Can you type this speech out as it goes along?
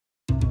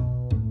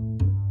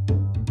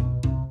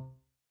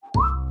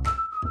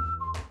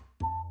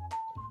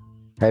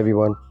Hey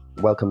everyone,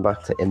 welcome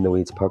back to In the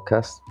Weeds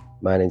podcast.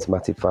 My name's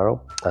Matty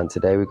Farrell, and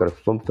today we've got a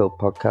fun-filled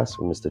podcast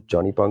with Mr.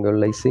 Johnny Bongo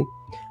Lacey,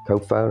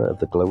 co-founder of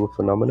the global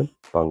phenomenon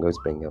Bongo's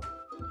Bingo.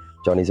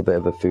 Johnny's a bit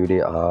of a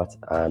foodie at heart,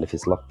 and if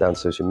his lockdown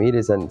social media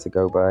is anything to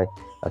go by,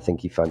 I think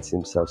he fancies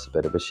himself a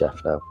bit of a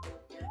chef now.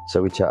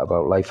 So we chat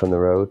about life on the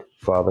road,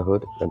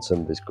 fatherhood, and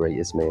some of his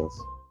greatest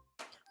meals.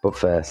 But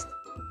first,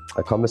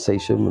 a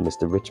conversation with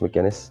Mr. Rich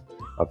McGuinness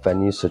of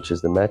venues such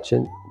as The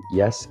Merchant,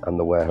 Yes, and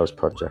The Warehouse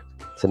Project,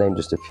 to name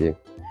just a few,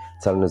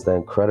 telling us their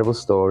incredible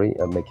story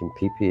of making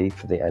PPE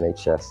for the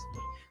NHS.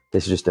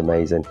 This is just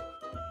amazing.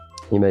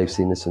 You may have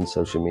seen this on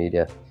social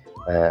media,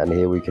 and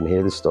here we can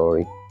hear the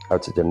story, how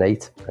to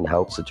donate and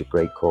help such a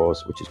great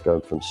cause, which is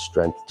going from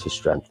strength to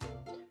strength.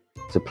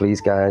 So please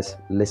guys,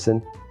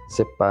 listen,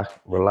 sit back,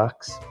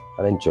 relax,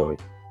 and enjoy.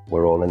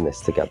 We're all in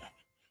this together.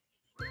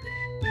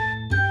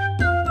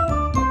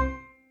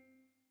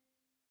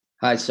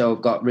 Hi, so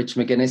I've got Rich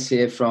McGuinness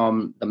here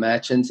from The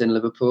Merchant in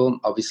Liverpool.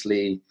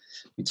 Obviously,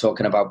 we're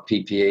talking about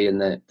PPE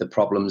and the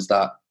problems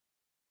that,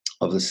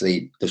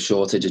 obviously, the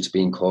shortage has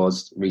been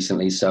caused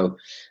recently. So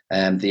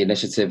the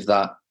initiative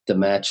that The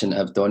Merchant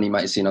have done, you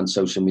might have seen on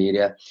social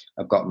media.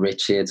 I've got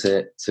Rich here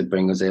to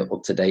bring us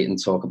up to date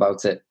and talk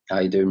about it.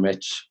 How you doing,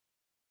 Rich?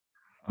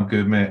 I'm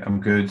good, mate.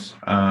 I'm good.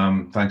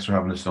 Thanks for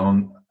having us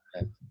on.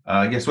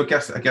 Yes, so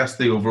I guess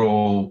the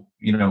overall,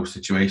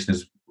 situation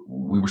is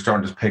we were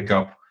starting to pick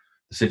up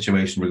the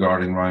situation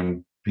regarding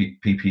around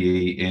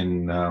PPE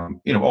in,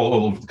 all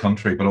over the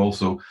country, but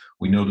also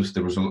we noticed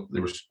there was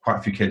quite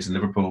a few kids in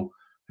Liverpool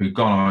who'd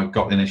gone out,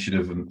 got the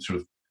initiative, and sort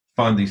of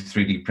found these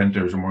 3D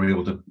printers and were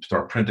able to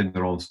start printing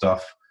their own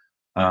stuff,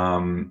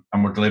 and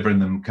we're delivering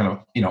them,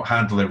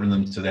 hand delivering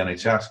them to the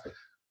NHS,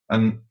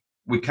 and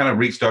we kind of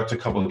reached out to a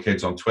couple of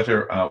kids on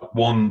Twitter.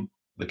 One,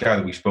 the guy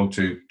that we spoke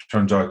to,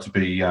 turns out to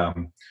be,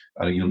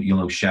 you'll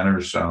know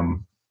Shanners.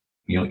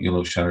 You'll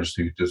know Shanners,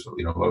 who does a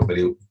lot of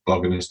video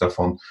blogging and stuff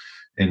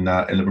in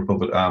Liverpool.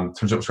 But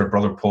turns out it was her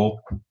brother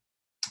Paul.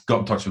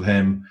 Got in touch with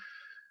him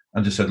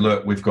and just said,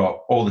 "Look, we've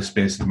got all this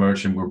space at the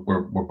Merchant.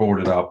 We're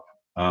boarded up.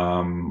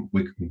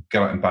 We can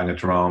get out and bang a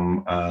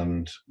drum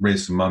and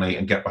raise some money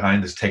and get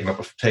behind this. Take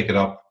it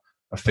up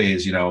a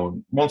phase.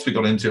 Once we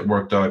got into it,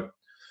 worked out."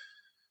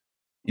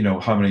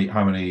 How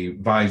many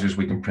visors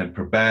we can print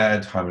per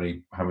bed, how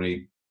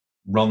many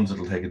runs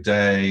it'll take a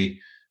day.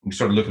 We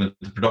started looking at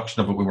the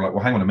production of it. We were like,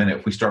 well, hang on a minute.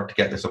 If we start to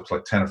get this up to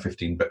like 10 or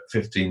 15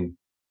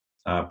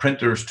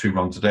 printers, 2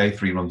 runs a day,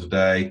 3 runs a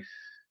day,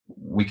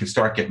 we could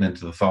start getting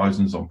into the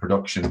thousands on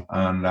production.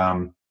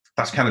 And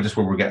that's kind of just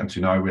where we're getting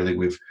to now, really.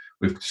 We've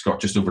just got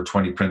just over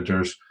 20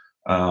 printers.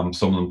 Some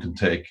of them can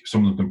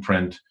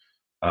print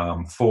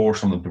 4,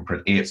 some of them can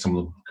print 8, some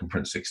of them can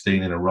print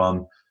 16 in a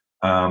run.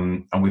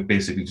 And we've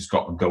basically just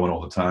got them going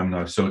all the time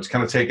now. So it's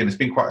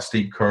been quite a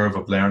steep curve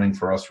of learning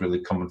for us, really,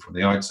 coming from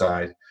the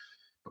outside.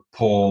 But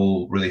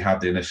Paul really had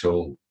the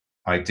initial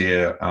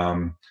idea,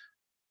 and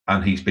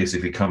he's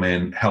basically come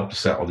in, helped to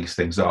set all these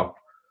things up.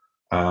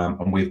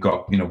 And we've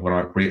got, when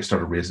I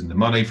started raising the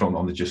money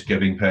on the Just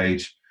Giving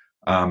page,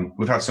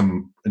 we've had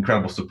some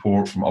incredible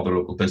support from other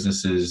local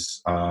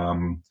businesses,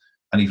 and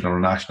even on a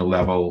national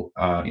level,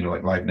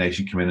 like Live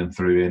Nation come in and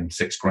threw in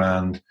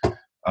 $6,000.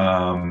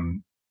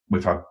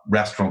 We've had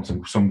restaurants,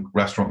 and some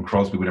restaurant in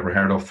Crosby we'd never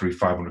heard of threw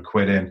 500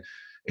 quid in.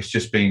 It's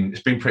been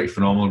pretty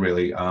phenomenal,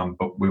 really.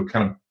 But we've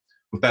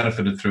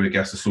benefited through, I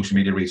guess, the social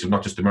media reach of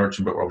not just The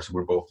Merchant, but obviously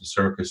we're both in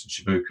Circus and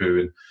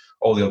Shibuku and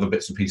all the other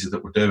bits and pieces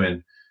that we're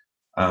doing.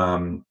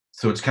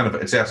 So it's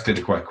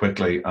escalated quite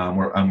quickly.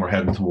 We're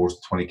heading towards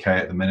the 20k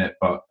at the minute,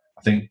 but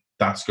I think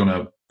that's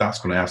gonna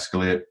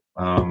escalate.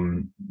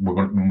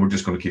 We're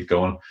just going to keep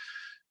going.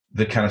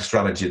 The kind of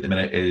strategy at the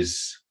minute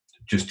is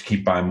just to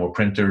keep buying more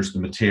printers. The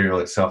material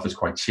itself is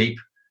quite cheap,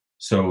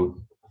 so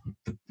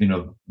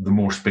the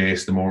more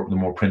space, the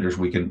more printers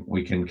we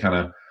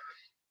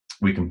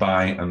can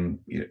buy and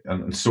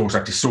source.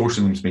 Actually, sourcing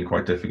them has been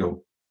quite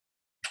difficult.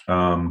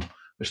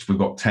 We've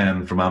got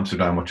 10 from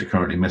Amsterdam, which are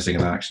currently missing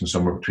in action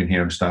somewhere between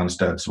here and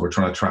Stansted, so we're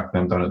trying to track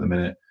them down at the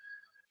minute.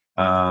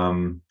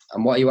 And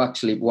what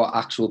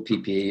actual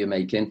PPE you're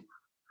making?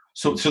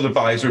 So the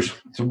visors.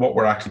 So what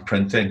we're actually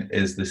printing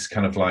is this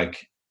kind of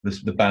like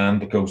the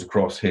band that goes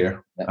across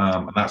here,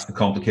 and that's the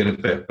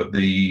complicated bit. But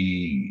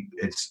these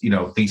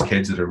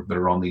kids that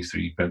are on these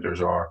 3D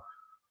printers are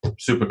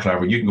super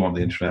clever. You can go on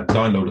the internet,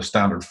 download a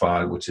standard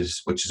file, which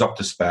is up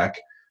to spec,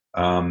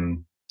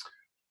 print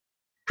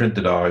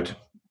it out,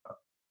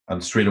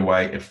 and straight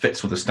away it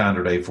fits with a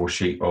standard A4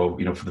 sheet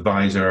of for the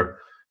visor,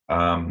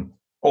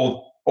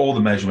 all the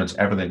measurements,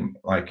 everything.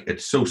 Like,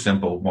 it's so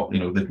simple.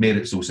 They've made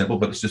it so simple,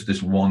 but it's just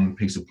this one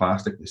piece of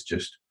plastic that's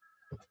just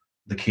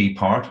the key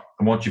part.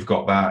 And once you've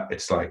got that,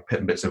 it's like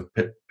putting bits of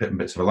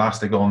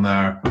elastic on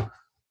there.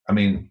 I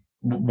mean,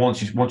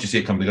 once you see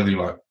it come together,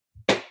 you're like,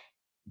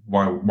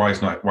 why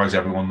is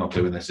everyone not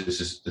doing this?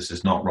 This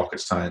is not rocket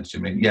science. I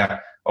mean, yeah,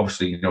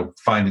 obviously,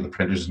 finding the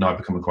printers is now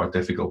becoming quite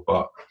difficult,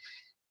 but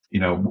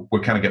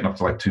we're kind of getting up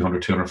to like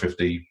 200,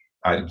 250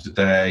 items a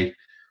day.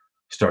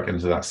 start getting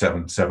into that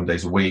seven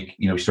days a week.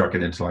 You start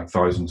getting into like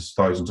thousands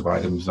of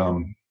items,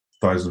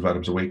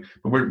 a week.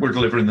 But we're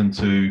delivering them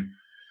to,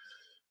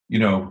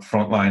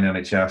 frontline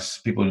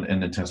NHS, people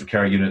in intensive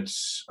care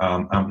units,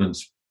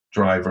 ambulance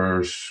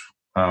drivers,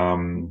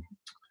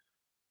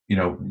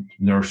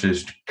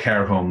 nurses,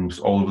 care homes,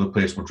 all over the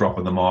place. We're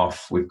dropping them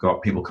off. We've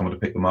got people coming to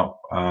pick them up.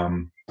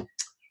 And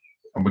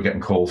we're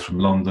getting calls from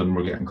London.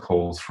 We're getting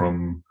calls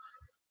from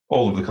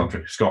all over the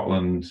country,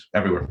 Scotland,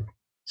 everywhere.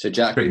 So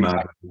Jack, do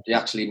you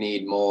actually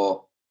need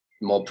more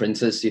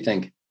printers, do you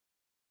think?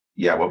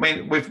 Yeah, well, I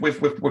mean,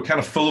 we're kind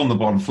of full on the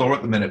bottom floor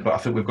at the minute, but I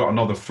think we've got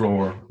another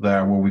floor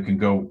there where we can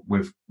go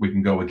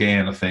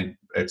again. I think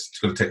it's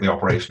going to take the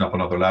operation up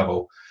another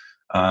level.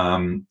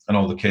 And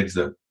all the kids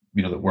that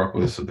work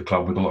with us at the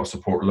club, with a lot of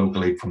support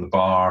locally from the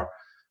bar,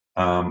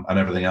 and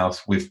everything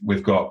else.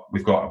 We've got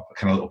a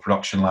kind of little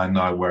production line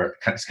now where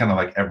it's kind of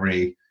like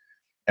every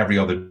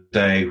other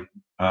day.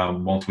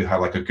 Once we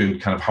have like a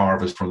good kind of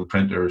harvest from the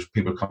printers,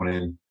 people are coming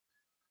in,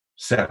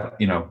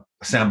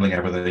 assembling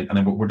everything, and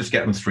then we're just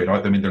getting them straight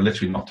out. I mean, they're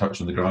literally not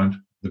touching the ground;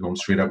 they're going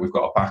straight out. We've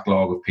got a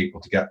backlog of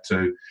people to get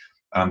to,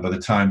 and by the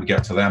time we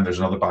get to them, there's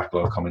another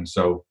backlog coming.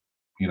 So,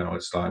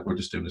 it's like we're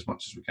just doing as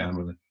much as we can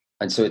with it.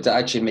 And so it's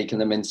actually making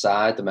them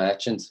inside the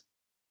merchant.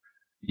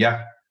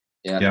 Yeah.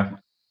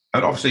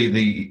 And obviously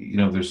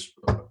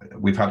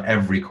we've had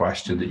every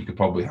question that you could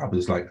probably have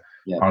is like,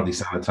 are they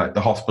sanitized?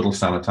 The hospital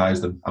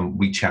sanitize them, and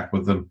we check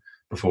with them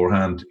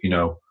beforehand.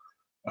 Do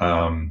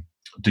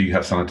you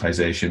have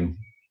sanitization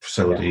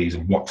facilities,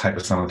 and what type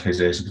of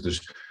sanitization? Because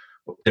there's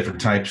different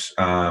types.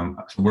 So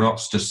we're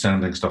not just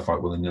sending stuff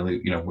out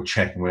willy-nilly. We're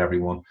checking with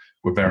everyone.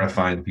 We're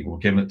verifying the people we're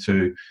giving it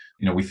to.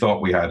 We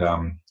thought we had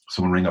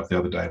someone ring up the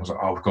other day. I was like,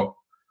 "Oh, we've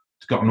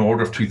got an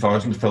order of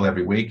 2,000 to fill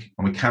every week,"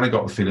 and we kind of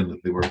got the feeling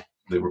that they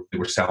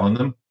were selling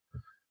them.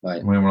 Right.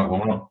 And we were like,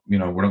 "Well, we're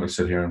not going to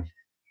sit here and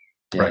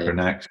break our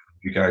necks,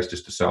 you guys,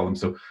 just to sell them."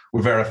 So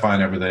we're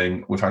verifying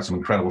everything. We've had some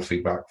incredible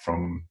feedback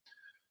from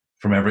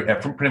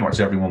pretty much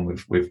everyone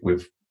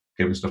we've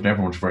given stuff, and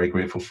everyone's very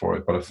grateful for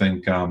it. But I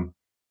think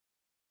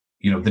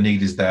the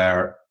need is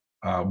there.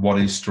 What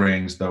is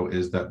strange though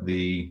is that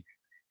the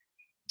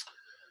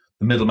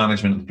middle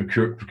management, the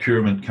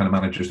procurement kind of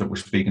managers that we're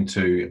speaking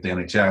to at the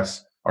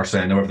NHS are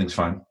saying, no, everything's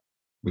fine.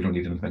 We don't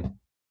need anything.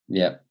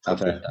 Yeah,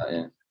 I've heard that,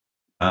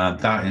 yeah.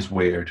 That is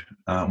weird.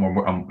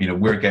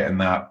 We're getting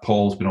that.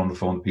 Paul's been on the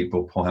phone to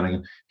people, Paul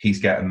Hennigan. He's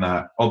getting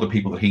that. Other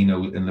people that he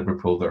knows in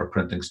Liverpool that are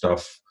printing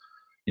stuff,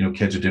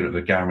 kids are doing it at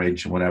the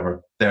garage and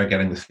whatever, they're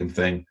getting the same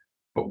thing.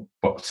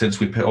 But since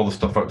we put all the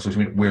stuff out, so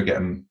we're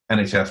getting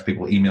NHS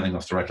people emailing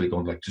us directly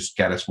going like, just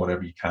get us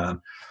whatever you can.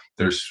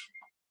 There's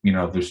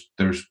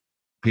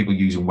people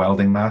using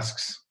welding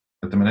masks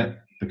at the minute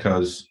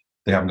because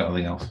they haven't got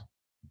anything else.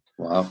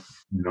 Wow.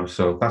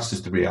 So that's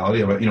just the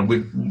reality of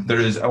it. There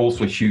is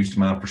also a huge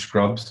demand for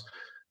scrubs,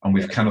 and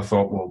we've kind of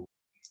thought, well,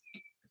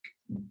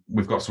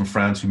 we've got some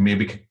friends who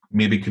maybe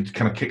could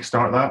kind of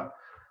kickstart that.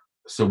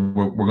 So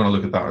we're going to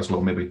look at that as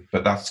well, maybe.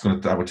 But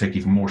that would take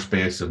even more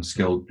space and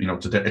skill.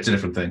 It's a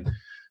different thing.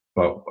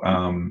 But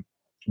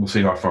we'll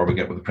see how far we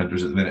get with the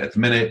printers at the minute. At the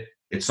minute,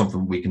 it's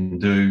something we can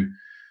do.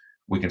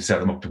 We can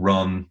set them up to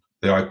run.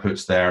 The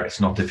output's there. It's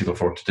not difficult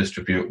for it to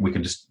distribute. We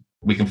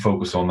can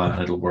focus on that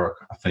and it'll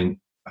work. I think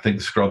the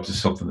scrubs is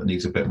something that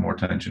needs a bit more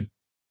attention.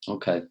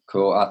 Okay,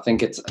 cool. I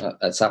think it's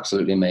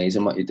absolutely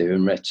amazing what you're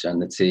doing, Rich,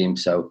 and the team.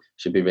 So you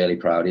should be really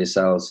proud of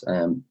yourselves.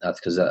 That's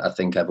because I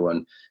think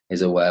everyone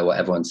is aware. What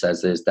everyone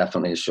says, there's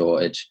definitely a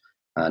shortage,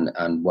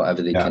 and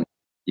whatever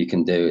you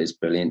can do is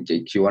brilliant.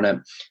 Do you want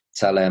to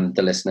tell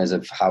the listeners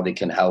of how they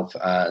can help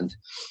and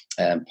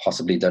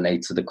possibly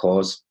donate to the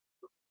cause?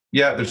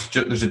 Yeah,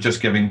 there's a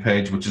Just Giving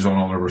page which is on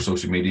all of our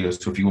social media.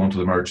 So if you go onto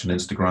the merchant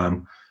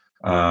Instagram,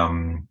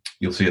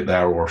 you'll see it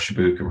there, or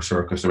Shabuk or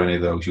Circus or any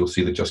of those. You'll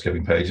see the Just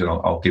Giving page, and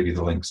I'll give you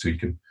the link so you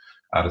can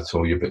add it to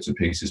all your bits and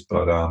pieces.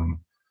 But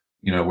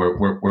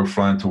we're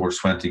flying towards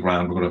 20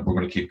 grand. We're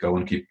going to keep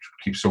going, keep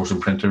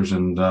sourcing printers,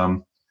 and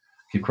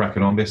keep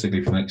cracking on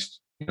basically for the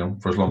next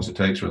for as long as it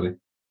takes, really.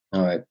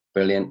 All right,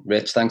 brilliant,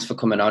 Rich. Thanks for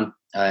coming on.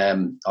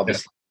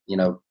 Obviously,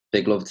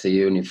 big love to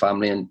you and your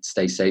family, and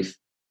stay safe.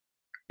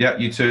 Yeah,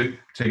 you too.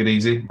 Take it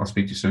easy. I'll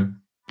speak to you soon.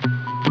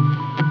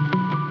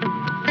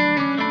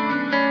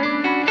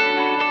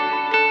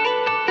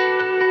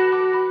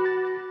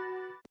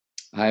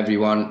 Hi,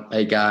 everyone.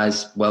 Hey,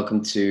 guys.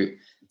 Welcome to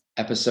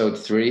episode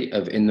 3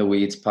 of In the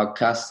Weeds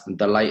podcast. I'm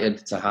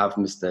delighted to have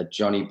Mr.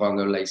 Johnny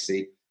Bongo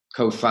Lacey,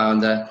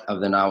 co-founder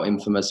of the now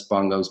infamous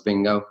Bongos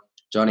Bingo.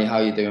 Johnny, how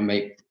you doing,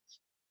 mate?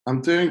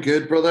 I'm doing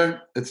good,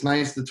 brother. It's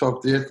nice to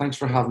talk to you. Thanks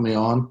for having me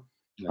on.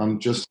 Yeah. I'm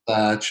just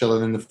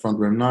chilling in the front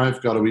room now.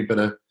 I've got a wee bit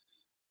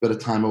of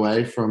time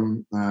away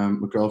from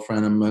my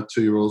girlfriend and my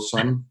 2-year-old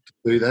son to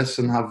do this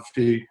and have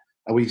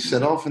a wee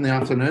sit-off in the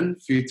afternoon,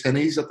 a few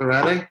tinnies at the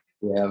ready.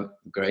 Yeah,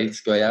 great.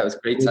 Yeah, it was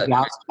great time.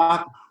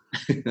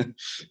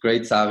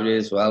 Great to have you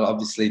as well.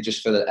 Obviously,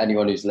 just for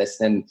anyone who's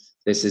listening,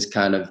 this is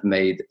kind of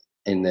made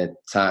in the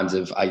times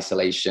of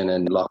isolation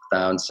and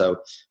lockdown. So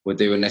we're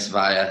doing this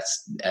via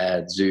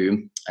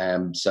Zoom.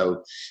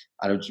 So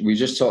And we were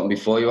just talking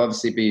before, you've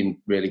obviously been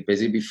really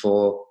busy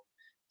for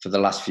the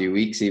last few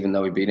weeks, even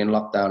though we've been in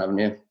lockdown, haven't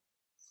you?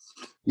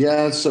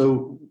 Yeah,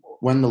 so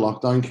when the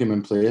lockdown came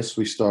in place,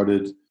 we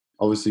started,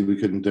 obviously we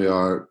couldn't do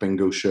our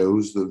bingo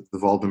shows.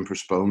 They've all been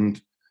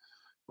postponed,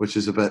 which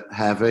is a bit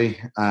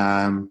heavy.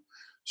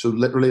 So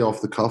literally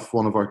off the cuff,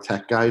 one of our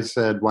tech guys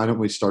said, "Why don't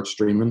we start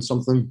streaming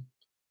something?"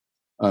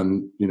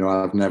 And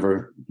I've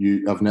never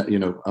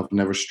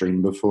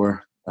streamed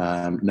before.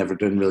 Never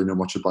didn't really know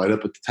much about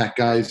it, but the tech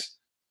guys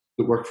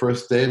that work for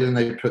us did, and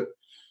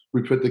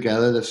we put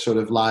together this sort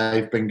of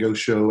live bingo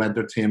show,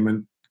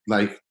 entertainment,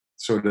 like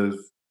sort of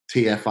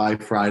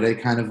TFI Friday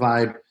kind of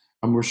vibe,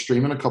 and we're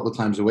streaming a couple of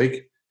times a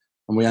week.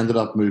 And we ended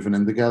up moving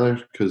in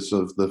together because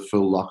of the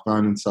full lockdown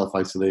and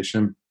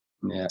self-isolation.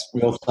 Yeah.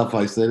 We all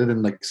self-isolated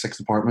in like 6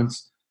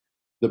 apartments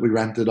that we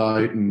rented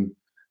out, and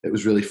it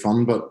was really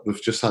fun, but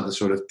we've just had to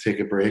sort of take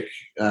a break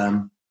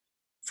from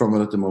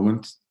it at the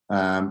moment.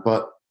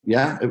 But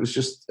yeah, it was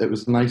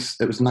nice.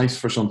 It was nice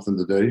for something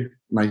to do,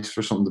 nice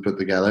for something to put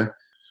together.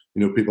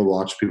 People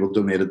watched, people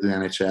donated to the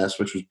NHS,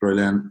 which was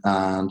brilliant,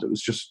 and it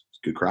was just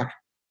good crack.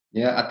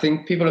 Yeah, I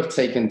think people have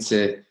taken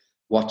to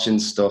watching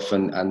stuff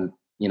and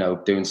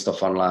doing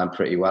stuff online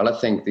pretty well. I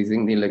think they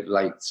look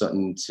like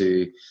something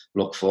to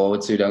look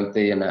forward to, don't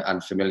they?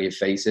 And familiar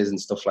faces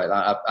and stuff like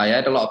that. I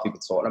heard a lot of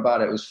people talking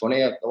about it. It was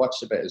funny. I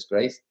watched a bit. It was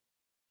great.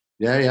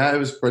 Yeah, it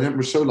was brilliant.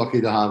 We're so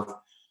lucky to have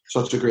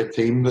such a great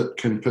team that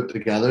can put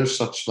together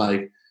such,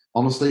 like,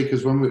 honestly,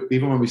 because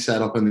even when we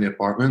set up in the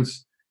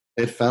apartments,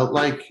 it felt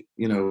like,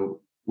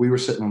 we were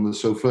sitting on the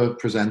sofa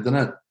presenting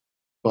it,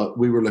 but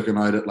we were looking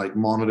out at like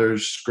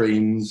monitors,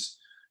 screens.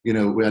 We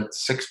had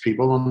 6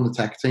 people on the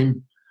tech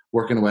team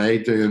working away,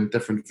 doing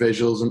different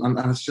visuals,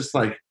 and it's just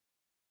like,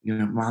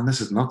 man, this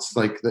is nuts.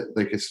 Like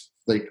it's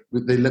like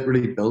they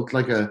literally built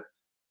like a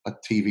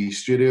TV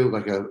studio,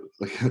 like a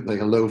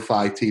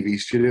lo-fi TV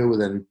studio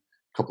within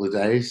a couple of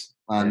days,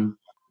 and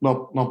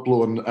not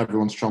blowing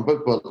everyone's trumpet,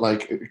 but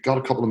like it got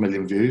a couple of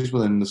million views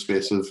within the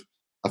space of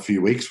a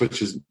few weeks,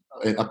 which is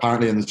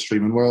apparently in the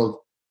streaming world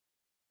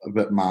a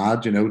bit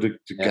mad, to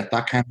get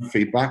that kind of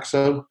feedback.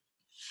 So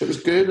it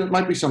was good. It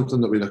might be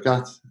something that we look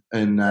at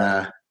in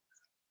a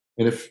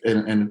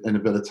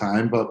bit of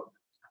time, but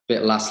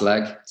bit last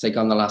leg. Take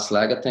on the last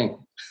leg, I think.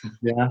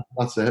 Yeah,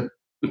 that's it.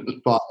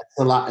 But it's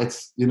a lot.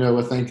 It's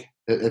I think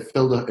it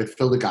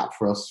filled a gap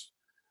for us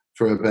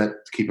for a bit,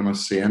 keeping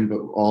us sane. But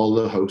all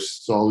the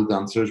hosts, all the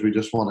dancers, we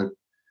just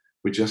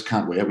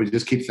can't wait. We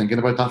just keep thinking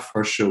about that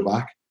first show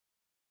back,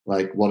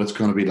 like what it's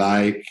going to be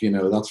like.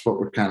 That's what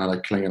we're kind of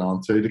like clinging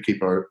on to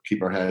keep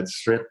our heads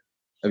straight.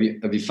 Have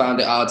you found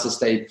it hard to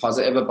stay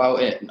positive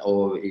about it,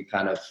 or you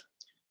kind of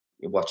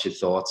what's your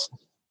thoughts?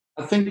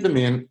 I think the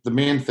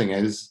main thing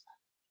is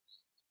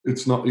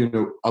it's not,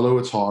 although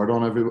it's hard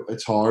on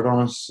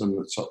us,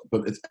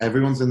 but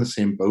everyone's in the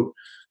same boat.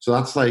 So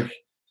that's like,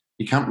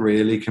 you can't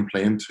really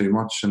complain too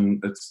much,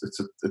 and it's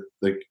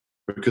like,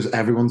 because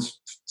everyone's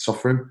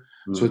suffering.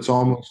 So it's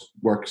almost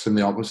works in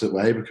the opposite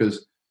way,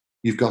 because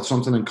you've got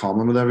something in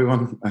common with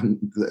everyone,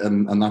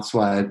 and that's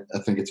why I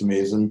think it's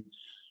amazing,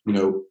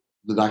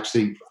 that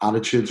actually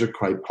attitudes are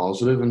quite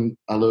positive, and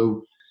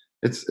although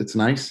it's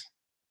nice.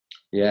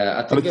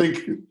 Yeah, I think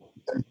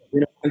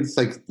things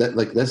like that,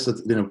 like this,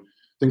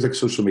 things like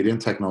social media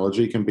and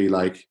technology can be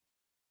like,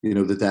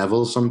 the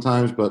devil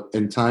sometimes, but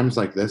in times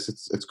like this,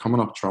 it's coming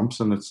up trumps,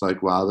 and it's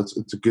like, wow,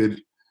 it's a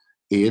good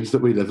age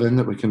that we live in,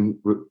 that we can,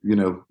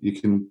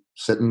 you can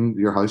sit in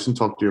your house and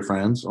talk to your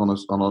friends on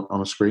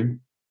a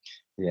screen.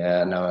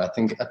 Yeah, no, I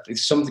think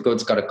something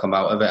good's got to come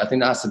out of it. I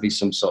think there has to be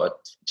some sort of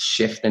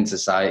shift in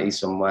society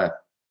somewhere,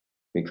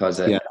 because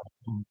I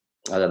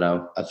don't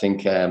know. I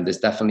think there's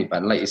definitely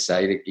been, like you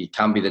say, it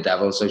can be the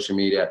devil of social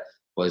media,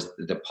 but it's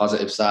the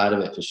positive side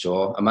of it for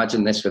sure.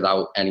 Imagine this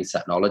without any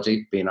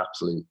technology, being an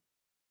absolute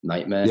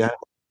nightmare.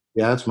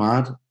 Yeah, it's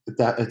mad.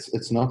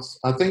 It's nuts.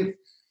 I think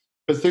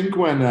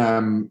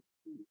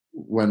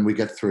when we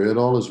get through it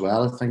all as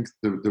well, I think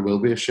there will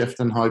be a shift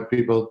in how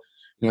people,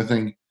 I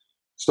think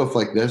stuff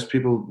like this,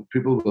 people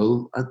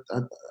will,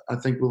 I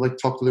think, will like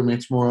talk to their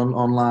mates more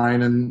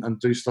online and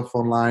do stuff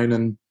online.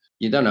 And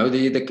you don't know,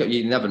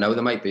 you never know.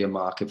 There might be a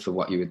market for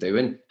what you were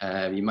doing.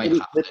 You might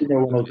have to. No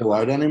one will go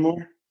out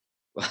anymore.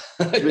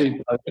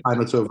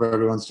 Time it's over,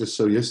 everyone's just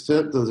so used to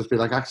it. They'll just be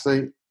like,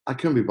 actually, I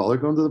couldn't be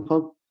bothered going to the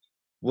pub.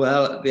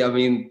 Well, I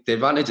mean, the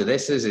advantage of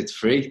this is it's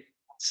free.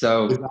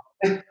 So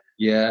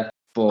yeah,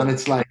 but and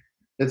it's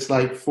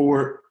like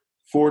four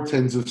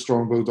tins of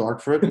Strongbow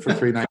Dark for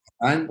 $3.99.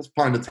 That's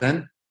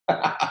 £1.10.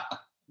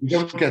 You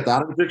don't get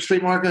that at the Big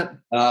Street Market.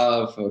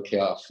 Oh, fuck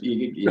off!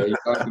 You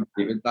can't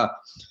compete with that.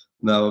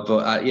 No,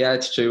 but yeah,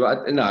 it's true.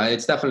 No,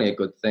 it's definitely a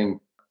good thing.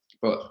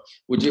 But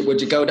would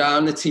you go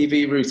down the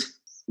TV route?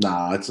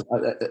 Nah, it's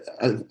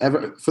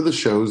for the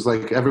shows.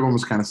 Like, everyone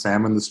was kind of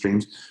saying in the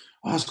streams,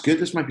 "Oh, it's good.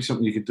 This might be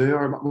something you could do."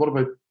 Or what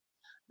about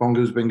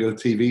Bongo's Bingo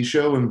TV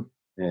show? And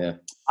yeah,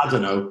 I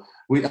don't know.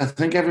 I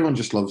think everyone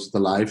just loves the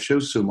live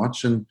shows so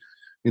much, and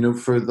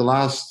for the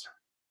last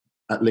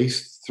at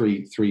least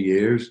three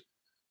years,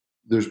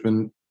 there's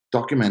been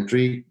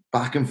documentary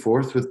back and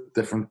forth with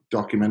different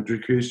documentary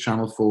crews,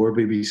 Channel 4,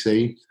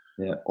 BBC,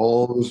 Yeah.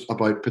 all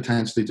about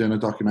potentially doing a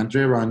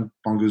documentary around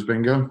Bongos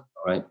Bingo.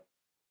 All right.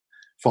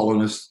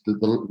 Following us,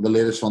 the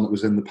latest one that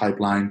was in the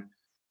pipeline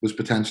was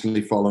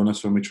potentially following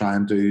us when we try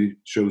and do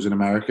shows in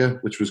America,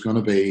 which was going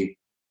to be,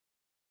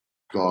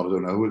 God, I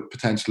don't know,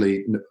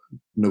 potentially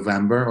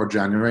November or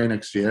January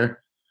next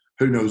year.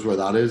 Who knows where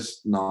that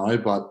is now?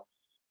 But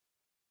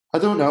I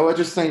don't know. I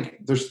just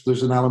think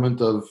there's an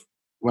element of,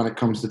 when it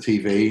comes to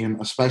TV and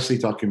especially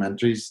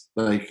documentaries,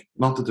 like,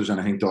 not that there's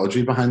anything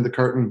dodgy behind the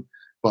curtain,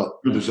 but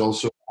there's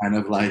also kind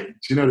of like, do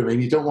you know what I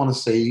mean? You don't want to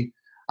see.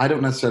 I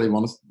don't necessarily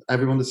want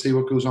everyone to see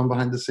what goes on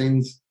behind the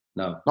scenes.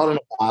 No. Not in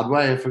a bad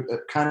way. If it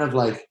kind of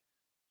like,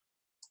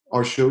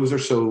 our shows are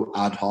so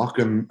ad hoc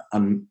and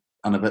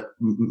a bit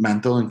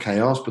mental and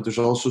chaos, but there's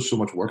also so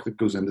much work that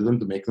goes into them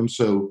to make them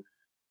so,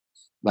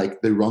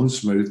 like, they run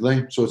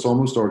smoothly. So it's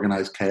almost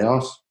organized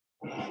chaos.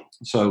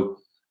 So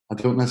I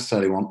don't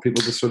necessarily want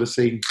people to sort of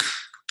see.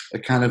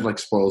 It kind of like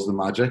spoils the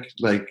magic.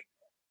 Like,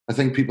 I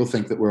think people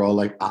think that we're all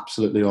like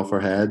absolutely off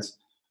our heads,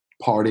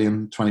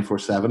 partying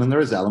 24/7, and there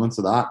is elements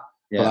of that.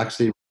 Yeah. But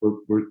actually,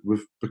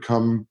 we've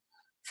become,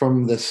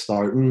 from this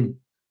starting,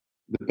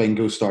 the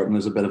bingo starting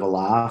as a bit of a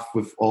laugh,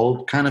 we've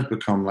all kind of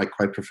become like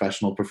quite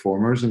professional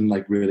performers and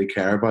like really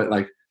care about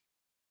like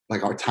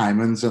our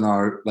timings and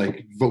our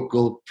like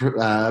vocal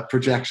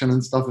projection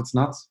and stuff. It's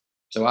nuts.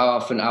 So how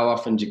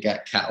often do you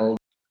get kettled?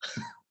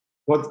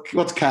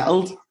 What's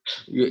kettled?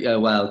 Yeah,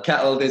 well,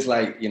 kettled is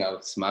like,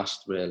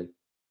 smashed, really.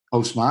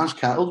 Oh, smash,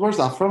 kettled. Where's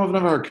that from? I've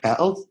never heard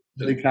kettled.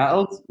 Really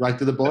kettled, right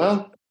to the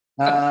boil.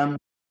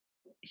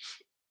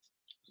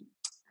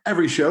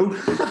 Every show,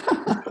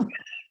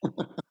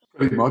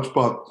 pretty much.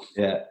 But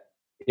yeah.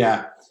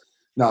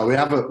 No, we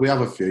have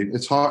a few.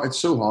 It's hard. It's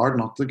so hard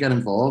not to get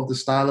involved. The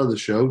style of the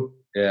show.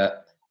 Yeah.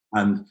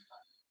 And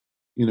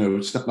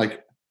it's not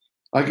like,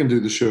 I can do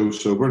the show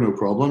sober, no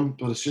problem,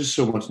 but it's just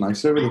so much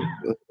nicer with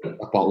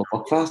a bottle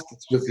of Buckfast.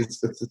 It's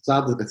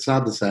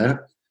sad to say it.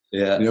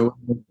 Yeah.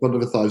 In front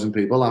of 1,000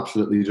 people,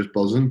 absolutely just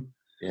buzzing,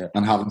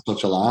 and having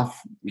such a laugh.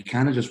 You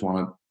kind of just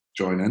want to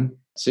join in.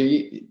 So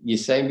you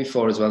saying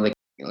before as well,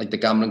 like the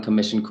Gambling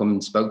Commission come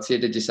and spoke to you,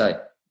 did you say?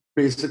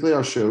 Basically,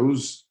 our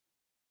shows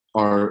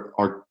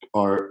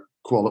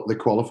they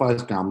qualify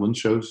as gambling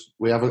shows.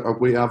 We have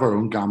our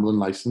own gambling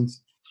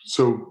license.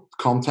 So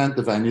content,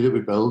 the venue that we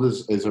build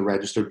is a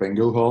registered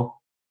bingo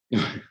hall,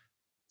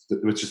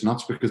 which is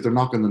nuts because they're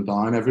knocking them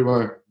down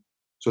everywhere.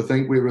 So I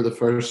think we were the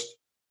first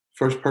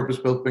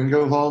purpose-built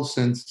bingo hall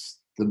since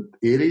the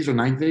 80s or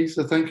 90s,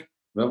 I think.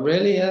 Well,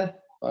 really, yeah.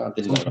 Well,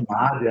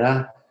 mad,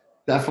 yeah.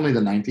 Definitely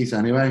the 90s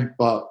anyway.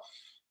 But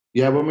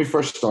yeah, when we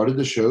first started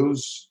the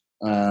shows,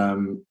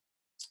 the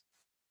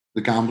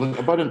gambling,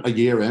 about a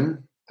year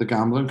in, the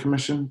Gambling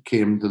Commission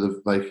came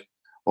to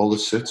all the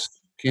suits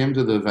came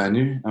to the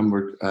venue and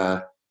were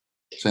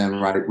saying,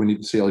 right, we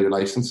need to see all your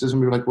licenses.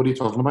 And we were like, what are you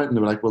talking about? And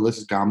they were like, well, this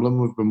is gambling.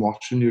 We've been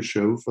watching your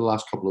show for the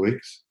last couple of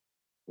weeks.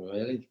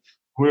 Really?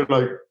 We're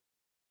like,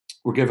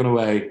 we're giving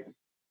away,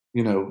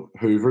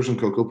 Hoovers and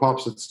Cocoa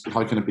Pops.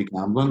 How can it be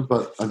gambling?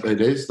 But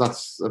it is.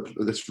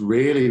 It's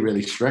really,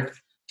 really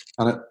strict.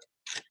 And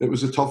it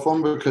was a tough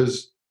one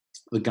because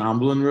the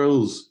gambling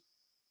rules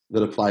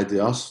that applied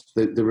to us,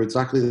 they were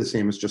exactly the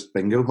same as just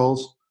bingo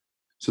halls.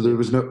 So there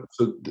was the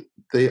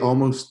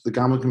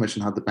Gambling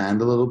Commission had to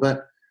bend a little bit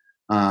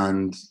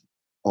and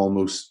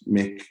almost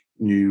make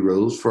new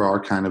rules for our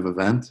kind of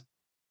event.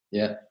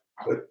 Yeah.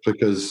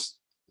 Because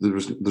there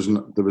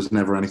was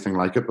never anything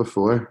like it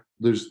before.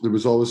 There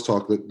was always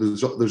talk that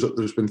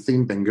there's been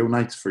themed bingo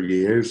nights for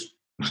years,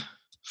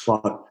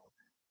 but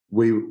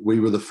we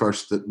were the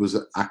first that was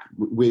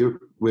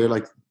we're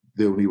like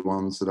the only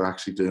ones that are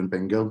actually doing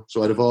bingo.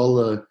 So out of all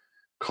the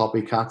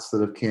copycats that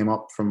have came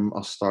up from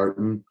us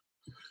starting,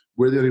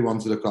 we're the only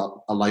ones that have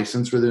got a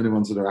license. We're the only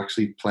ones that are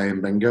actually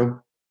playing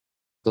bingo.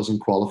 Doesn't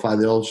qualify.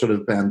 They all sort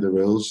of bend the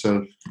rules.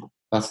 So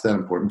that's then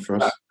important for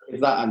us.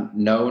 Is that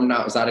known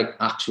now? Is that an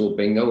actual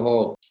bingo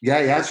hall?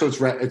 Yeah. So it's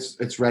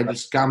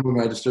registered, gambling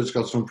registered. It's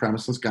got some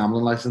premises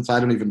gambling license.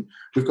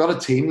 We've got a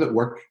team that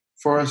work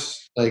for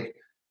us, like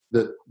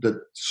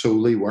that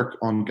solely work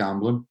on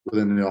gambling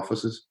within the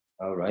offices.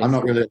 All right. I'm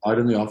not really allowed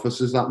in the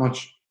offices that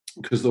much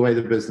because the way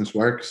the business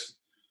works,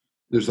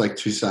 there's like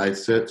two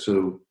sides to it.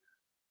 So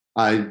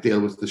I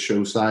deal with the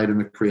show side and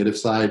the creative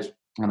side,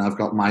 and I've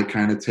got my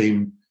kind of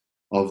team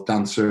of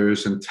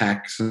dancers and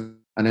techs, and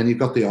then you've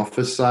got the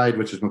office side,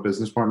 which is my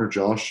business partner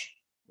Josh,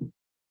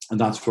 and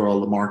that's for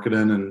all the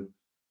marketing and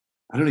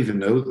I don't even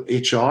know,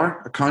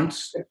 HR,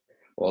 accounts.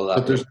 All that.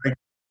 But there's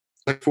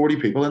like 40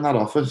 people in that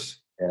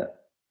office. Yeah.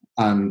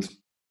 And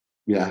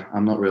yeah,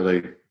 I'm not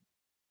really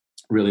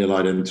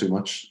allowed in too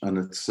much, and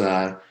it's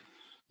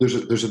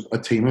there's a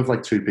team of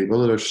like 2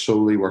 people that are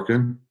solely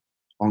working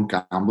on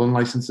gambling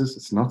licenses.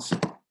 It's nuts.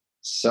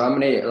 So how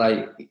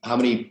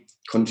many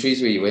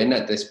countries were you in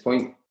at this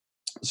point?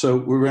 So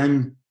we're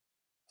in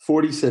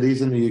 40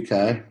 cities in the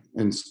UK,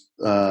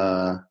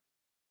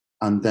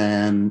 and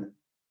then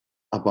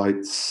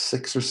about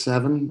 6 or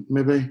 7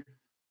 maybe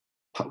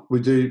we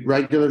do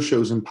regular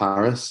shows in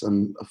Paris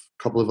and a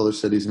couple of other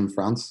cities in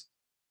France,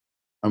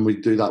 and we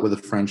do that with a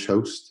French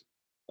host.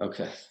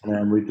 Okay. And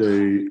then we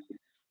do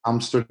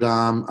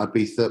Amsterdam,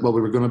 Ibiza. Well,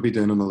 we were going to be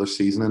doing another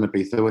season in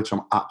Ibiza, which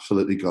I'm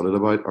absolutely gutted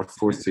about. Our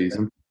fourth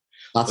season.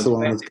 That's the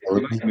one that's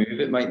killing me. They might move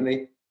it, mightn't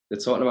they? They're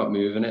talking about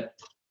moving it.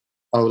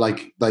 Oh,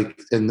 like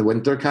in the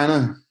winter, kind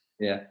of.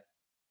 Yeah.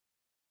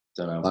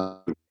 Don't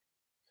know.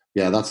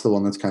 Yeah, that's the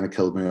one that's kind of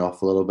killed me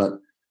off a little bit.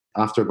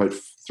 After about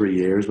 3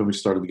 years, when we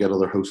started to get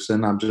other hosts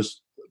in, I'm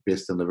just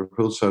based in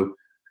Liverpool, so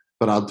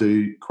but I'll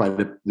do quite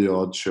the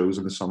odd shows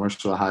in the summer.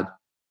 So I had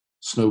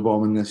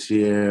Snowbombing this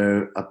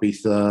year,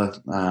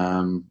 Ibiza,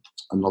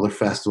 another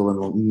festival in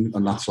London,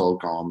 and that's all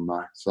gone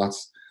now. So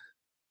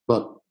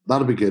but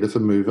that'll be good if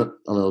we move it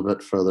a little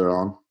bit further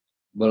on.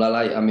 Well,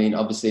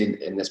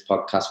 obviously in this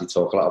podcast we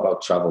talk a lot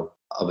about travel.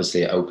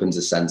 Obviously it opens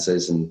the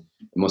senses, and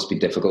it must be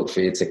difficult for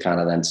you to kind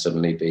of then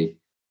suddenly be,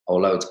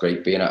 although it's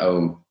great being at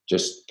home,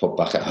 just put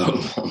back at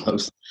home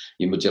almost.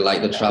 Would you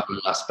like the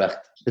traveling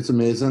aspect? It's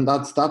amazing.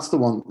 That's the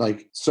one,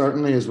 like,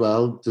 certainly as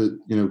well, to,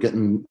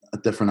 getting a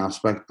different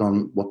aspect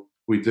on what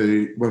we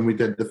do. When we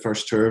did the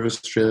first tour of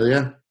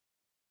Australia,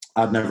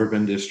 I'd never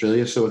been to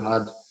Australia, so it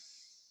had,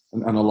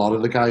 and a lot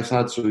of the guys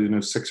had,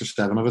 so 6 or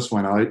 7 of us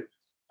went out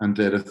and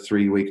did a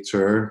 3-week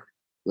tour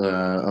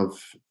of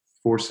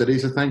 4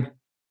 cities, I think.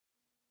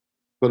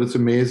 But it's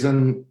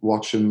amazing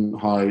watching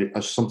how,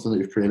 as something that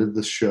you've created,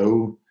 this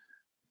show,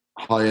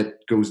 how it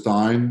goes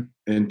down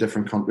in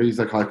different countries,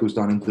 like how it goes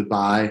down in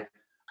Dubai,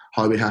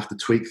 how we have to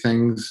tweak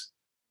things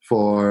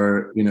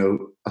for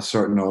a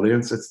certain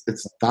audience.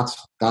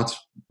 That's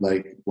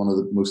like one of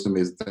the most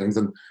amazing things,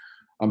 and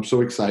I'm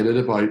so excited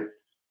about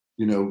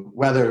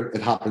whether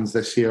it happens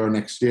this year or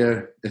next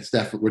year.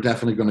 We're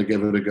definitely going to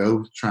give it a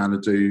go, trying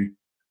to do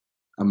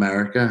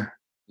America.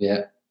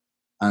 Yeah,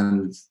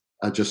 and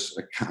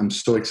I'm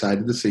so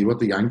excited to see what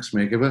the Yanks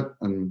make of it.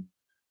 And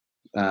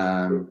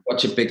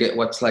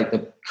what's like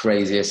the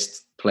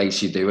craziest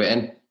place you do it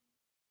in,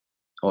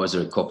 or is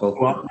there a couple?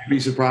 Well, you'd be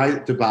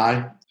surprised.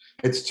 Dubai,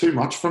 it's too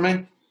much for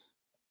me.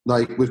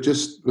 Like, we've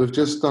just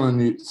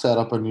done set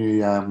up a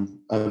new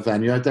a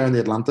venue out there in the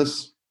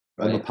Atlantis,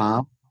 in the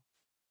Palm.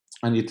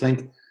 And you'd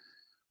think,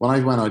 when I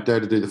went out there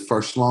to do the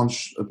first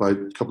launch about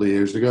a couple of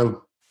years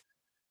ago,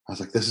 I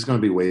was like, this is going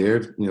to be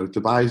weird.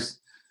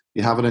 Dubai's,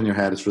 you have it in your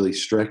head, it's really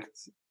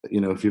strict.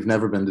 If you've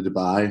never been to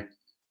Dubai,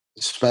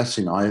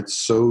 especially now, it's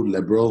so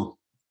liberal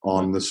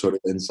on the sort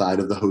of inside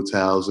of the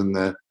hotels and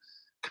the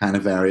kind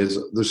of areas.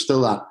 There's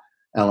still that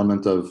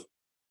element of,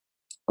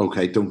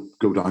 okay, don't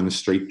go down the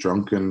street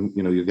drunk and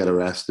you'll get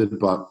arrested,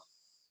 but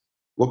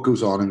what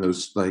goes on in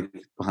those, like,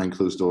 behind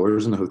closed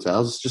doors in the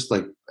hotels, it's just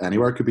like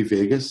anywhere. It could be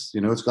Vegas,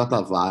 it's got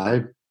that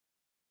vibe.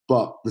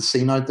 But the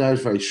scene out there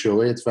is very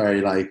showy. It's very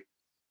like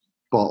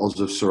bottles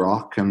of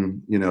Ciroc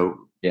and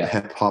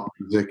hip hop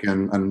music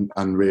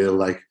and real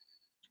like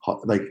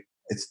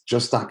it's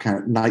just that kind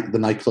of night. The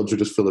nightclubs are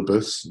just full of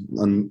booze,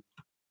 and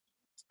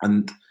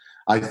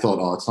I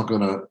thought, it's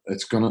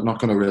not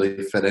gonna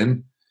really fit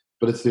in.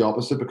 But it's the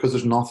opposite, because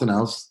there's nothing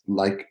else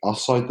like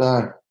us out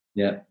there.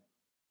 Yeah,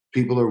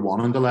 people are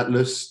wanting to let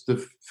loose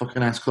the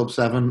fucking S Club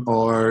 7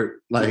 or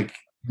like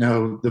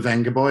the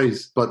Venga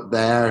Boys, but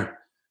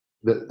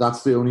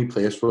that's the only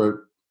place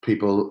where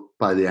people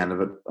by the end of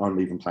it aren't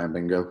even playing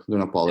bingo. They're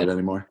not bothered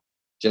anymore.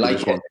 Do you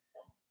like it?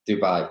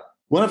 Dubai?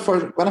 When I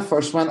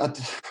first went,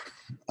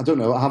 I don't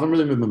know. I haven't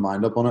really made my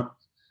mind up on it.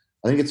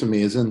 I think it's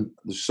amazing.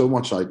 There's so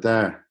much out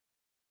there.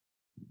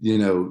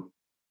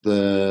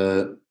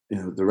 The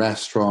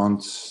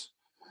restaurants,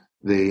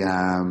 like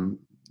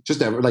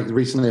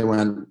recently I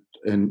went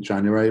in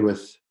January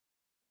with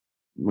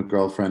my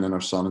girlfriend and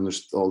our son, and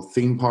there's all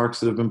theme parks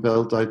that have been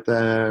built out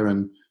there,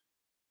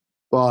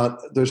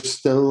 but there's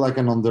still like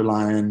an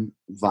underlying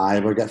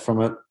vibe I get from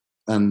it,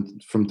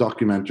 and from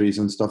documentaries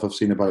and stuff I've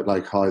seen about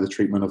like how the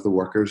treatment of the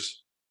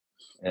workers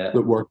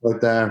that work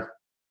out there,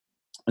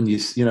 and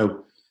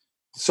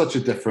such a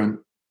different,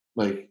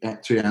 like,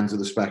 at 2 ends of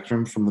the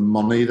spectrum, from the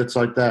money that's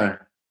out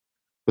there,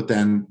 but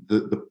then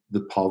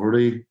the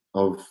poverty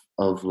of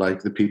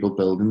like the people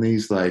building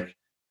these, like,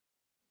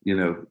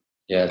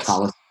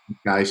 palace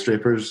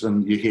skyscrapers,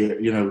 and you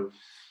hear,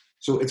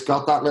 so it's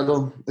got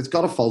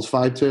a false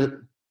vibe to it,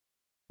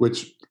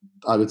 which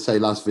I would say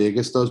Las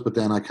Vegas does, but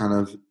then I kind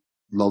of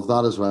love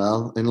that as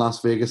well in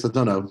Las Vegas. I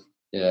don't know.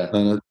 Yeah.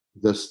 And it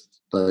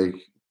just like,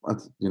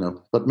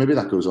 but maybe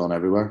that goes on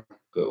everywhere.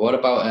 Good. What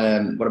about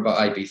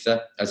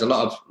Ibiza? There's a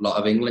lot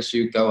of English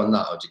you go on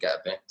that, or do you get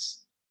a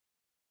mix?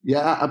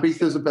 Yeah,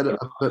 Ibiza's a bit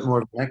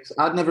more of a mix.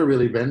 I'd never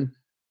really been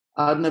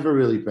to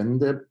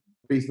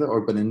Ibiza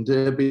or been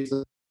into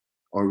Ibiza,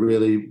 or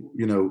really,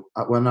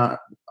 when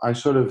I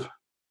sort of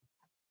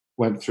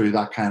went through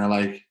that kind of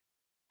like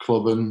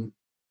clubbing,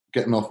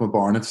 getting off my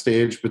barnet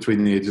stage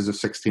between the ages of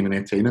 16 and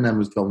 18, and then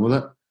was done with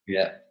it.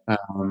 Yeah.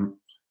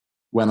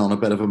 Went on a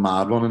bit of a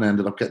mad one and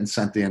ended up getting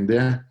sent to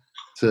India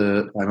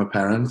by my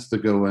parents to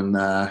go and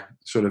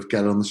sort of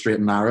get on the straight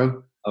and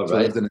narrow. Oh, so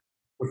right. I lived in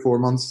for 4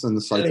 months in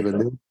the south of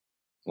India.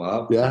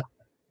 Wow. Yeah.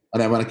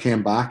 And then when I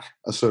came back,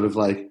 I sort of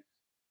like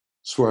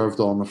swerved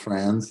all my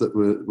friends that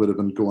would have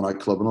been going out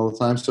clubbing all the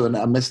time. So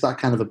I missed that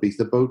kind of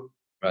Ibiza boat.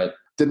 Right.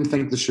 Didn't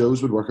think the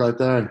shows would work out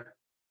there.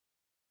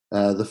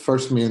 The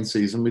first main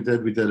season we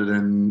did it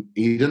in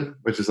Eden,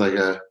 which is like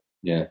a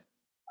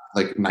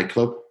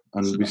nightclub,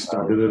 and we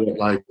started it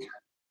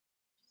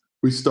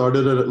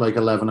at like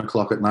 11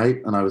 o'clock at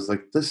night, and I was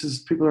like,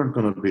 people aren't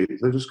going to be,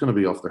 they're just going to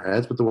be off their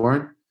heads, but they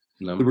weren't.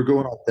 No. They were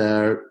going out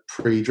there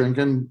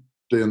pre-drinking,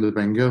 doing the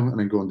bingo, and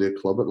then going to a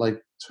club at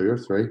like 2 or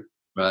 3.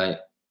 Right.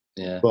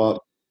 Yeah. But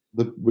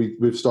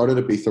we've started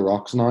Ibiza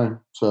Rocks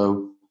now,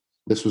 so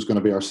this was going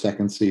to be our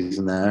second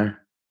season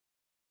there,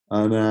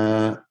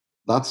 and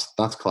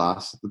that's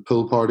class. The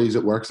pool parties,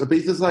 it works.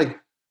 Ibiza's like,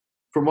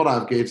 from what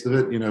I've gauged of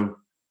it,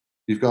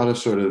 you've got a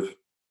sort of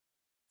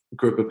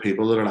group of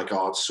people that are like,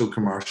 oh, it's so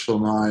commercial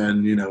now,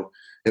 and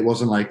it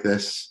wasn't like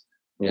this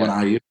when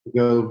I used to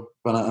go.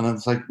 And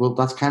it's like, well,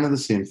 that's kind of the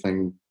same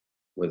thing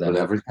with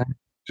everything.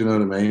 Do you know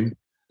what I mean?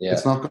 Yeah.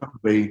 It's not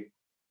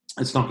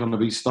going to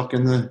be stuck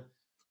in the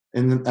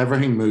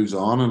everything moves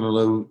on, and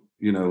although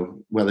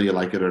whether you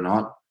like it or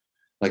not,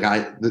 like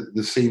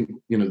the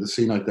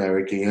scene out there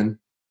again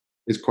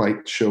is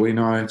quite showy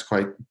now. It's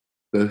quite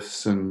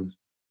booths and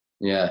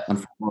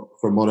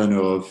from what I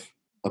know of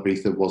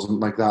Ibiza, it wasn't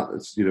like that.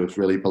 It's it's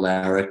really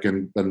Balearic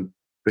and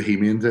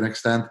Bohemian to an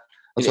extent.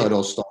 That's how it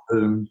all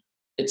started. And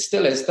it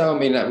still is, though. I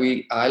mean,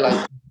 I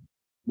like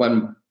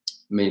when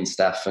me and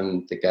Steph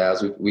and the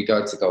girls we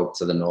go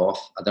to the north.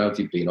 I don't know if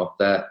you've been up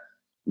there.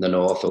 In the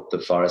north, up the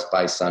forest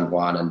by San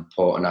Juan and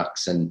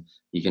Portanax, and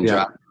you can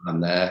drive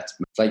down there.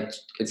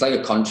 It's like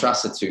a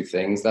contrast of two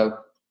things, though,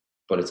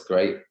 but it's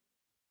great.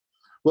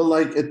 Well,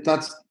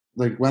 that's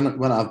like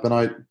when I've been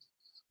out,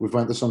 we've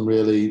went to some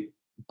really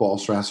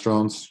boss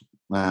restaurants.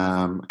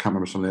 I can't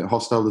remember some of the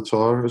Hostel de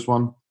Tour is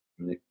one.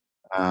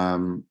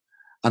 And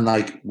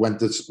went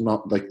to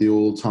not like the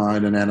old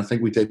town, and then I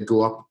think we did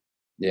go up.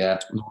 Yeah,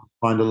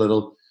 find a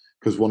little,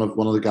 because one of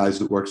the guys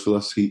that works with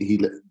us, he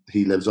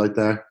lives out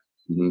there.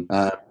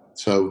 Mm-hmm.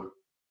 So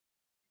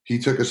he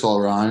took us all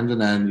around, and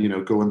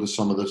then go into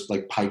some of this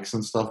like Pikes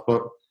and stuff.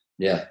 But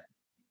yeah,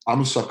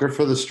 I'm a sucker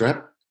for the strip.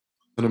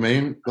 You know what I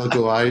mean? I'll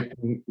go out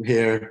and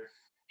hear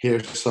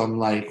some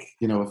like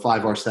a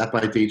 5-hour set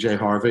by DJ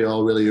Harvey,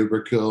 all really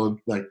uber cool, and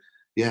like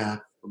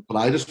but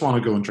I just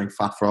want to go and drink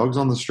Fat Frogs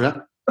on the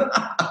strip.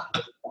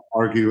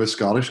 Argue with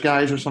Scottish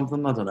guys or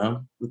something. I don't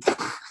know.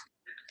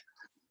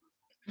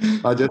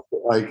 I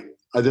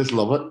just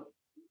love it.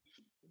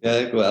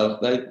 Yeah, well,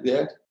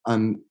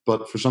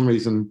 But for some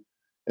reason,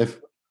 if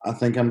I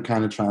think I'm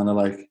kind of trying to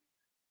like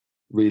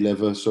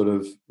relive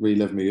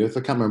my youth.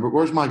 I can't remember.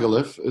 Where's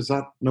Magaluf? Is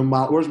that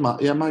where's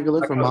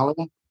Magaluf or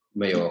Malaga?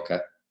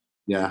 Mallorca.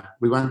 Yeah,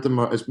 we went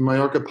to is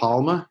Mallorca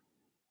Palma.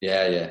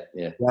 Yeah.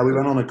 Yeah, we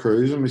went on a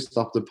cruise and we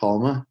stopped at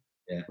Palma.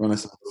 Yeah. When I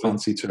saw a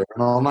fancy tour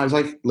and all, and I was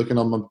like looking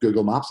on my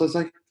Google Maps. I was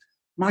like,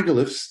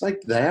 Magaluf's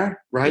like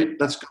there, right?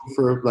 Let's go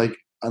for like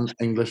an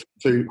English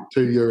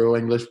 €2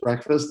 English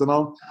breakfast and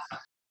all.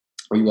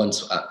 We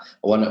once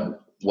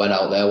went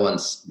out there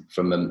once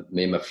from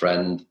me and my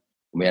friend, and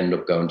we ended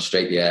up going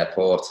straight to the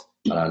airport,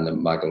 and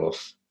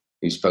Magaluf,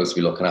 who's supposed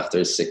to be looking after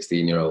his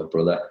 16-year-old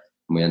brother,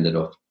 and we ended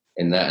up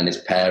in there, and his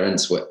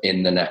parents were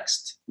in the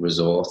next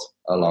resort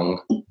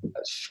along.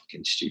 That's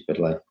fucking stupid,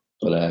 like.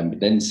 But we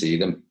didn't see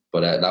them.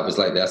 But that was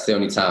like, that's the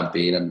only time I've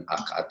been, and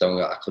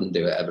I couldn't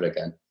do it ever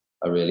again.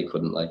 I really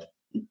couldn't, like.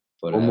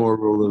 But, one more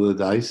roll of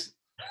the dice,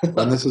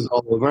 and this is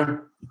all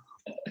over.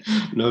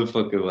 No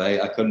fucking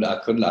way. I couldn't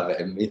have it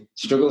in me.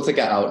 Struggle to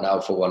get out now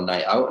for one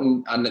night out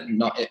and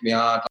not hit me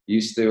hard.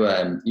 Used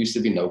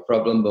to be no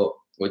problem, but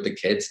with the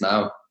kids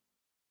now,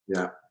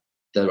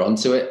 they're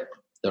onto it.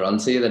 They're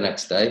onto you the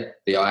next day.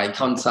 The eye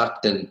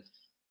contact, and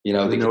they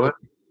know it.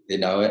 They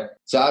know it.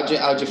 So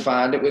how'd you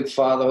find it with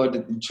fatherhood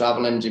and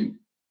traveling?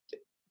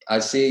 I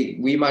see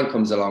Wee Man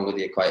comes along with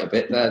you quite a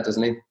bit there,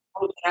 doesn't he?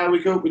 Yeah,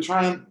 we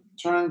try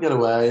and get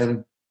away,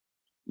 and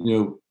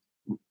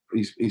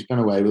he's been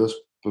away with us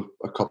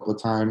a couple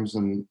of times,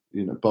 and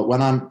but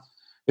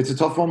it's a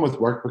tough one with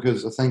work,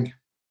 because I think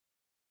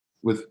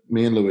with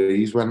me and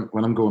Louise, when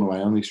I'm going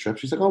away on these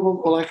trips, she's like,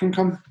 oh well I can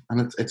come,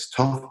 and it's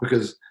tough,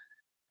 because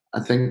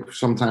I think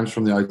sometimes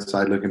from the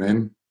outside looking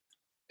in,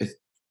 it's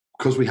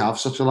because we have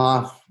such a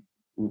laugh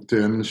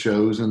doing the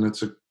shows, and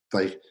it's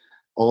like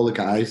all the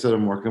guys that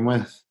I'm working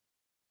with,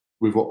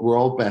 we're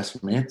all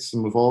best mates,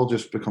 and we've all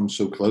just become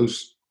so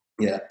close.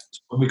 Yeah. So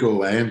when we go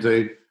away and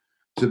do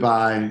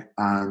Dubai,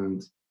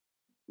 and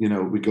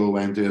we go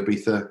away and do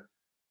Ibiza,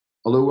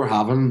 although we're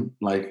having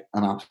like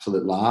an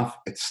absolute laugh,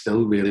 it's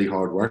still really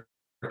hard work.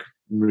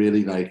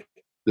 Really, like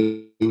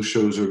those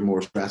shows are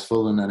more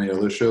stressful than any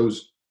other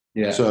shows.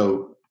 Yeah.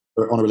 So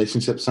on a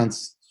relationship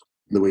sense,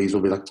 Louise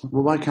will be like,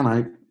 well, why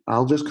can't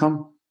I'll just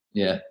come.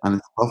 Yeah. And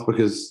it's tough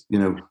because,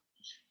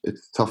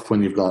 it's tough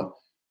when you've got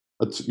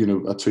a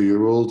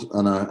 2-year-old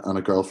and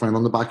a girlfriend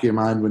on the back of your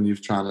mind when you're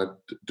trying to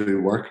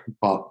do work.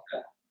 But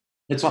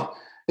it's all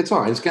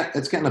right.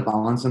 It's getting a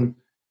balance, and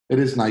it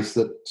is nice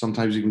that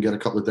sometimes you can get a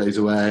couple of days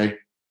away.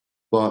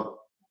 But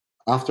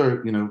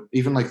after,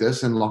 even like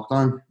this in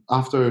lockdown,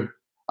 after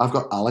I've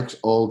got Alex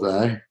all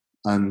day,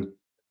 and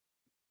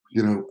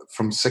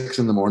from 6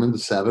 a.m. to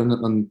 7,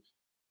 and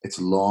it's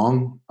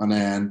long, and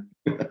then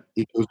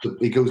he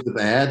goes to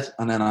bed,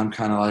 and then I'm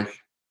kind of like,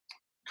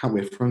 can't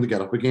wait for him to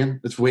get up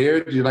again. It's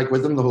weird. You're like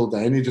with him the whole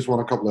day, and you just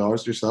want a couple of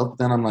hours to yourself. But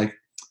then I'm like,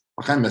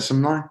 I can't miss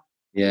him now.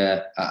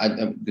 Yeah,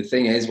 the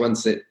thing is,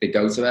 once they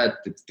go to bed,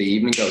 the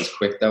evening goes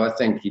quick. Though I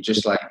think you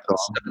just like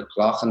 7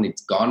 o'clock and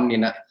it's gone.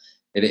 It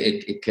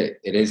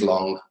is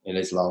long. It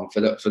is long.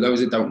 For those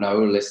who don't know,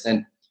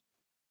 listening,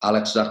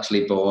 Alex was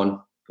actually born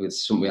with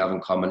something we have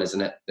in common,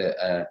 isn't it?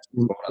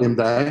 Same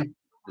day.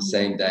 The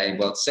same day.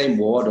 Well, same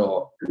ward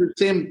or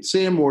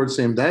same ward,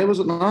 same day. Was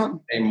it not?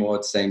 Same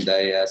ward, same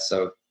day. Yeah.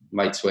 So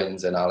my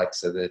twins and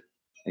Alex are the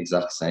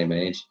exact same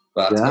age.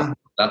 But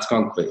that's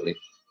gone quickly.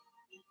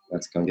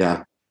 That's gone.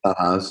 Yeah. That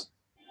has.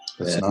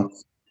 It's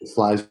nuts. It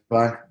flies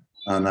by.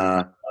 And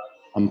I'm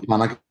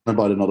panicking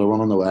about another one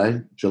on the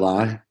way.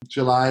 July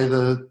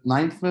the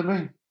 9th,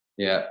 maybe?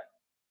 Yeah.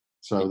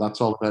 So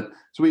that's all a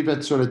wee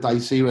bit sort of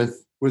dicey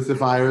with the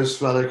virus,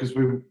 whether because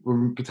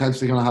we're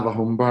potentially going to have a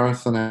home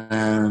birth, and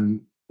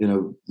then,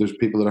 there's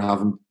people that are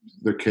having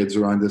their kids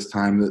around this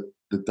time that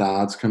the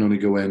dads can only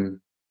go in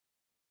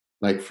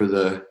like for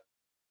the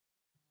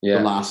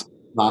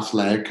last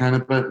leg kind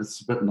of bit.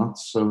 It's a bit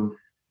nuts. So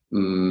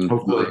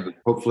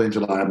hopefully in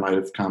July it might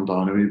have calmed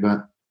down a wee bit.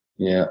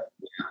 Yeah,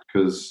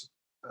 because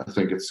I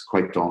think it's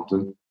quite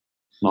daunting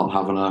not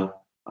having a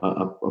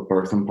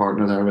birthing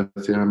partner there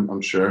with you.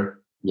 I'm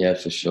sure. Yeah,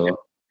 for sure.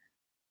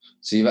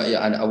 So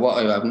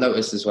what I've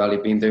noticed as well,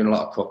 you've been doing a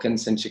lot of cooking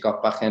since you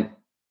got back in.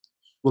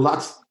 Well,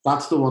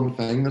 that's the one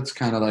thing that's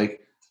kind of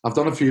like, I've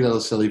done a few little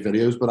silly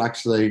videos, but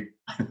actually,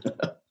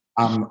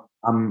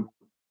 I'm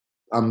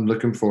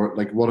looking for it.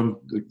 Like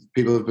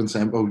people have been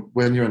saying, oh,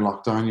 when you're in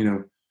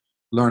lockdown,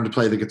 learn to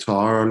play the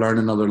guitar or learn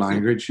another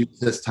language. Use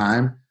this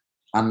time.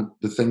 And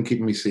the thing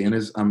keeping me sane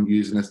is I'm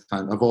using this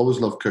time. I've always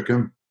loved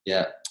cooking.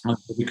 Yeah. I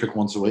probably cook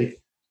once a week,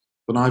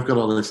 but now I've got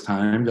all this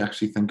time to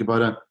actually think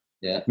about it.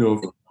 Yeah.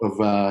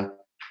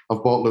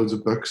 I've bought loads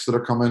of books that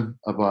are coming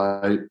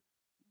about,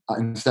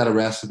 instead of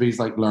recipes,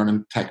 like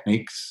learning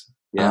techniques.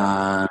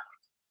 Yeah.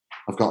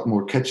 I've got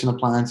more kitchen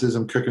appliances.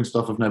 I'm cooking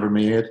stuff I've never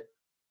made.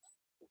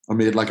 I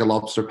made like a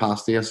lobster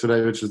pasta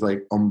yesterday, which is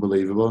like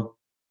unbelievable.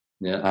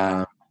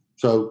 Yeah.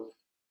 So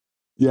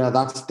yeah,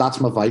 that's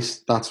my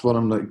vice. That's what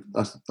I'm like.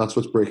 That's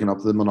what's breaking up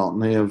the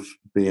monotony of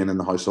being in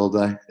the house all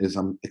day. Is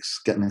I'm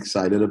getting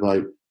excited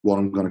about what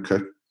I'm going to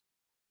cook,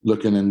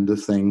 looking into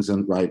things,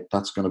 and right,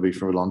 that's going to be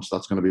for lunch.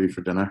 That's going to be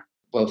for dinner.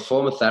 Well,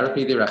 form of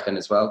therapy, do you reckon,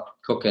 as well?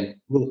 Cooking.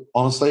 Well,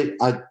 honestly,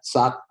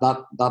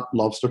 that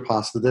lobster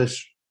pasta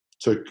dish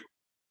took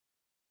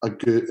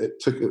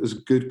it was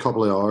a good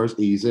couple of hours,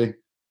 easy.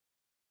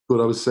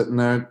 But I was sitting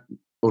there,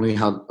 only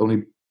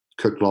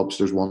cooked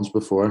lobsters once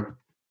before.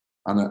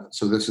 And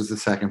so this is the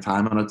second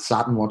time, and I'd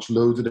sat and watched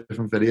loads of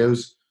different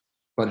videos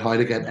about how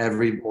to get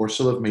every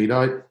morsel of meat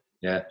out.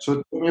 Yeah. So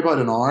it took me about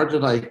an hour to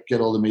like get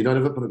all the meat out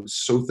of it, but it was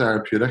so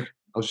therapeutic.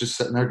 I was just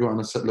sitting there going,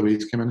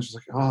 Louise came in and she's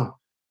like, "Oh,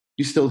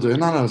 you still doing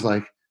that?" I was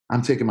like,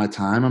 "I'm taking my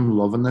time. I'm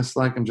loving this.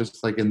 Like, I'm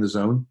just like in the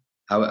zone."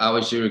 How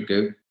was your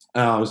ragu?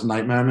 It was a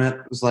nightmare, mate.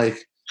 It was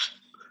like,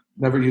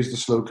 never used a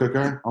slow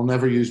cooker. I'll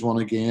never use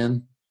one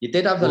again. You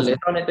did have the lid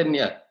on it, didn't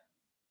you?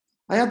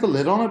 I had the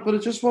lid on it, but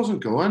it just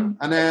wasn't going.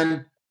 And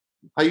then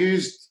I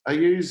used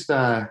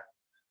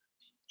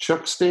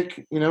chuck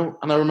steak,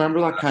 and I remember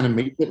that kind of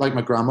meat that like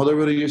my grandmother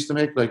would have used to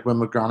make, like when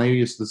my granny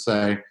used to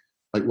say,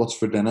 like, "What's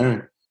for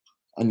dinner?"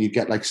 And you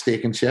get like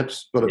steak and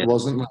chips, but it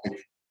wasn't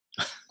like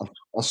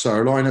a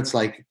sirloin. It's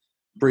like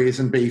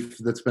braised beef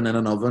that's been in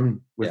an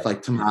oven with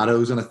like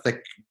tomatoes and a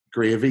thick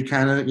gravy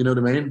kind of, you know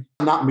what I mean?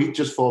 And that meat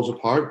just falls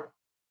apart.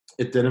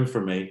 It didn't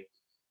for me.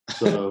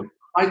 So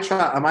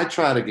I might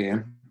try it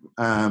again.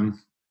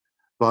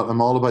 But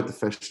I'm all about the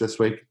fish this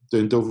week.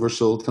 Doing Dover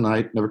sole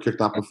tonight. Never cooked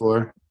that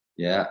before.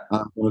 Yeah.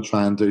 I'm going to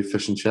try and do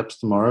fish and chips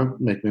tomorrow.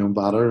 Make my own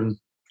batter and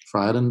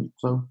fry it. And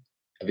so.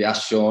 Have you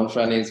asked Sean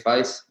for any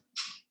advice?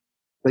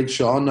 Big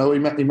Sean, no. He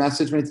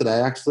messaged me today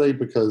actually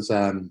because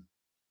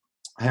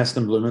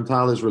Heston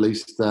Blumenthal has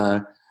released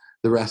the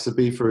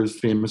recipe for his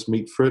famous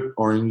meat fruit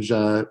orange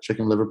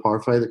chicken liver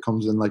parfait that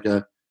comes in like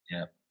it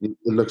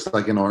looks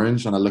like an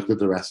orange, and I looked at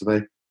the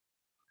recipe.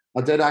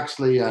 I did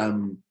actually.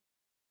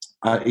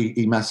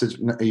 He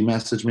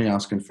messaged me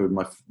asking for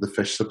the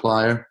fish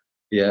supplier.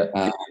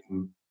 Yeah.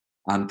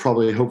 And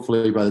probably,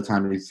 hopefully, by the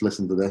time he's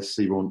listened to this,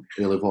 he'll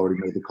have already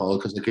made the call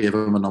because I gave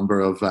him a number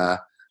of my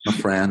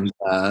friend's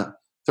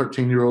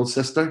 13-year-old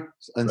sister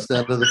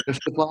instead of the fish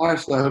supplier.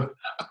 So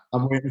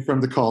I'm waiting for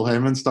him to call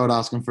him and start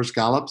asking for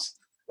scallops,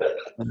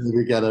 and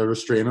maybe get a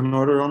restraining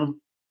order on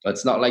him.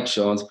 It's not like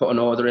Sean's put an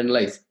order in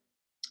late.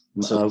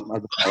 So I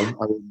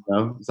don't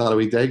know. Is that a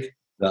wee dig?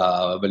 No,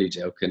 I'm really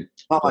joking.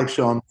 Not like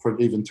Sean for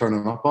even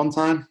turning up on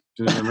time.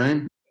 Do you know what I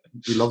mean?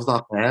 He loves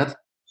that bed.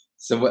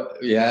 So, well,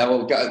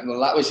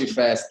 that was your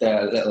first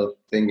little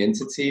thing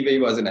into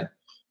TV, wasn't it?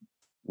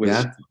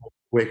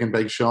 Waking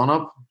Big Sean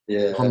up.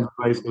 Yeah. 100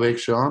 Ways to Wake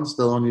Sean,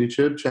 still on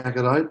YouTube. Check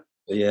it out.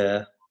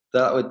 Yeah.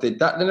 Didn't it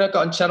got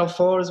on Channel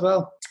 4 as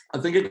well? I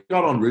think it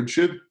got on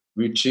YouTube.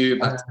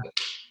 YouTube. And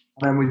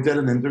then we did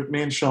an interview.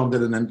 Me and Sean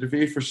did an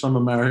interview for some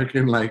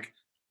American like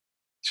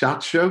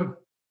chat show.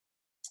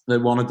 They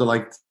wanted to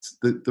like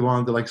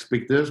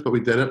speak to us, but we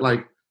did it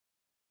like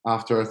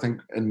after I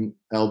think in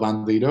El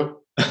Bandido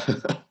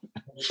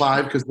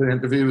 5 because the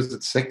interview was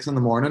at 6 in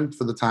the morning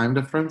for the time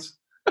difference,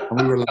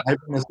 and we were live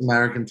on this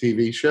American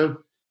TV show.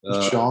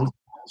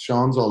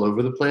 Sean's all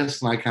over the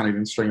place, and I can't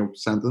even string a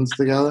sentence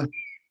together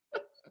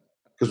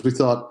because we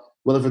thought,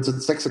 well, if it's at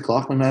 6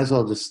 o'clock, we may as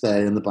well just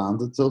stay in the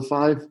band until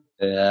 5.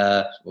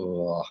 Yeah,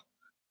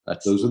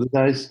 those are the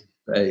days.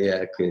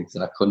 Yeah,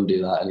 I couldn't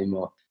do that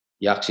anymore.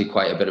 You're actually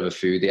quite a bit of a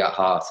foodie at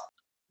heart.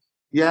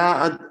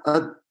 Yeah,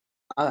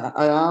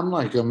 I am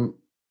like I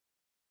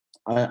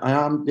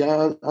am.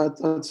 Yeah,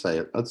 I'd say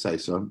it. I'd say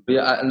so. But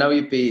yeah, I know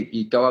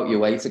you go out your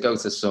way to go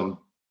to some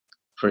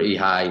pretty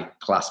high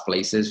class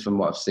places from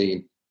what I've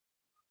seen.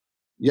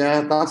 Yeah,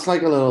 that's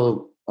like a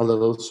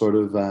little sort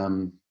of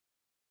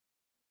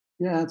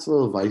yeah, it's a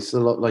little vice.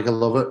 Like I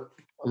love it.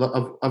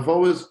 I've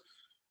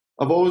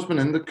always been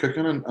into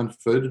cooking and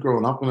food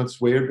growing up, and it's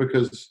weird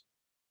because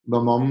my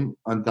mum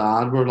and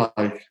dad were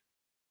like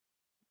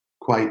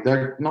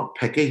they're not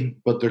picky,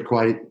 but they're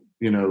quite,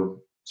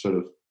 sort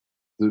of,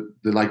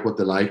 they like what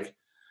they like.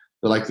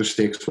 They like their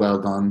steaks well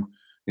done.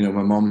 My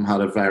mum had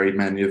a varied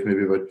menu of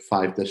maybe about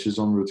 5 dishes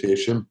on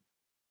rotation.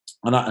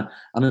 And I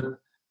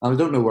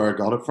don't know where I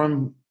got it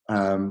from,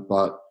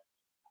 but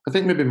I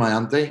think maybe my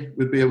auntie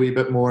would be a wee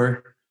bit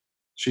more,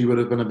 she would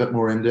have been a bit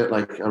more into it.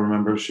 Like, I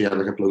remember she had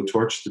like a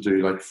blowtorch to do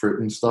like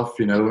fruit and stuff,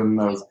 and I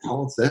was like,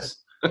 oh, what's this?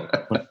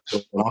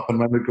 And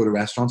when we'd go to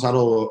restaurants, I'd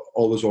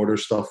always order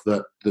stuff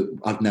that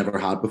I've never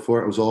had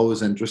before. I was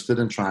always interested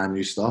in trying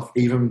new stuff.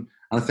 And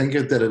I think I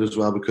did it as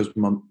well because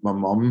my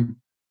mum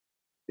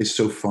is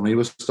so funny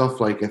with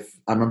stuff. Like,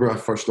 I remember I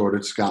first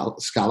ordered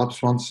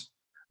scallops once.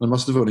 I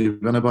must have only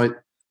been about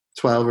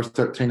 12 or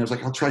 13. I was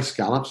like, I'll try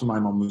scallops. And my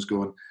mum was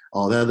going,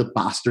 oh, they're the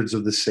bastards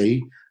of the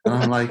sea. And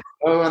I'm like,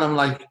 oh, and I'm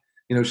like,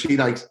 she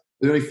likes,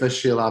 the only fish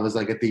she'll have is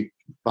like a deep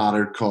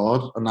battered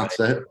cod, and that's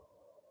it.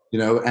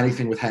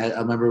 Anything with head.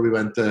 I remember we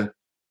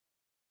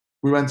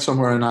went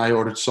somewhere and I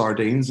ordered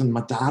sardines, and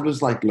my dad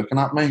was like looking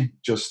at me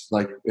just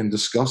like in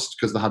disgust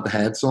because they had the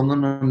heads on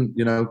them, and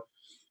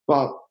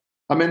but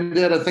I mean,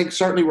 I think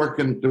certainly when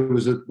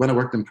I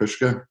worked in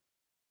Pushka,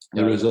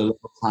 there was a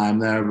little time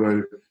there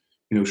where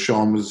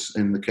Sean was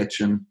in the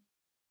kitchen,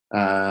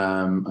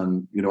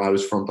 and I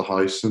was front of the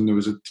house, and there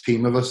was a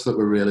team of us that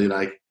were really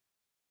like,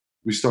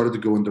 we started to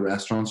go into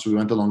restaurants. We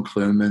went to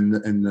Loncloom in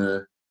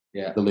the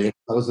lake.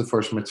 That was the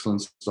first Michelin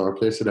star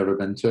place I'd ever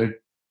been to.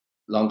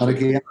 And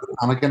again,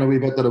 panicking a wee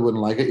bit that I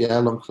wouldn't like it.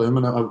 Yeah, Loncloom,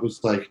 and I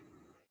was like,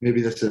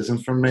 maybe this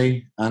isn't for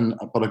me.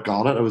 But I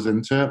got it. I was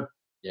into it.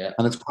 Yeah.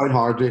 And it's quite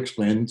hard to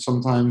explain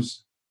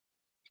sometimes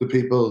to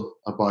people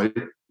about,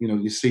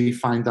 you see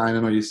fine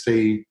dining or you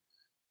see,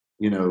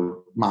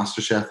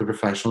 MasterChef, the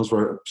professionals,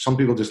 where some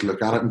people just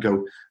look at it and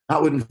go,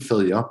 that wouldn't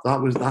fill you up.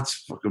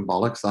 That's fucking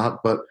bollocks, that.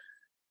 But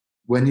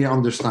when you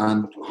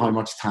understand how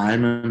much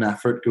time and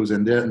effort goes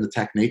into it and the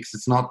techniques,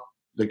 it's not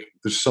like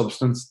there's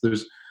substance.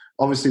 There's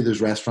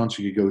restaurants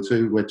you could go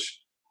to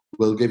which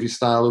will give you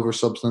style over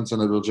substance,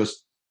 and it will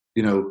just,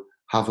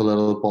 have a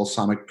little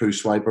balsamic poo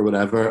swipe or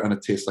whatever, and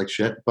it tastes like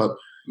shit. But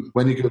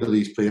when you go to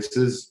these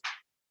places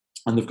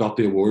and they've got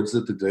the awards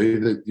that they do,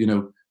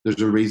 that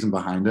there's a reason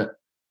behind it.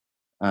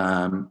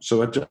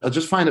 So I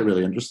just find it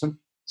really interesting.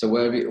 So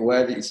where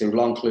did you say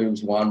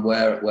Loncloom's one?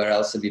 Where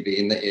else have you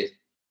been that it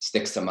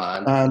sticks to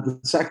mind? The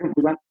second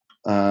we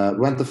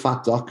went to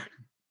Fat Duck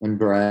in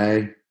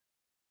Bray.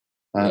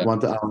 Went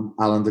to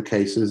Alan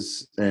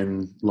DeCase's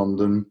in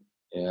London.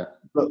 Yeah,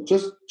 but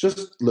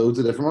just loads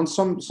of different ones.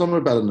 Some are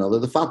better than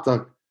others. The Fat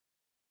Duck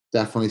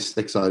definitely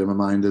sticks out in my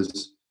mind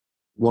as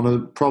one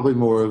of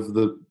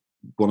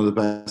the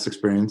best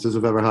experiences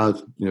I've ever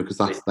had. Because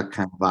that's that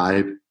kind of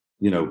vibe.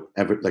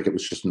 It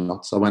was just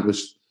nuts. I went with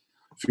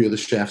a few of the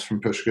chefs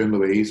from Pushka and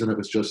Louise, and it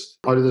was just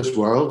out of this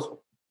world.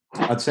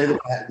 I'd say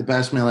the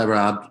best meal I ever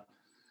had.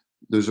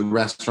 There's a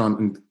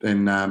restaurant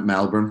in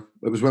Melbourne.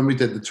 It was when we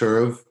did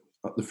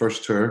the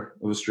first tour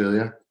of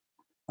Australia,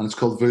 and it's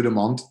called Vue de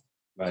Mont.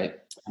 Right.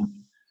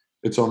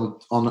 It's on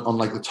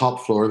like the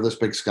top floor of this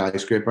big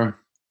skyscraper,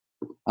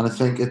 and I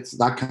think it's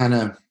that kind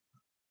of.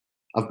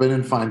 I've been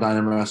in fine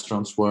dining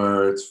restaurants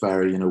where it's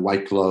very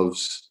white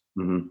gloves,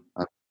 and,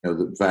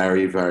 the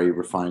very very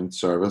refined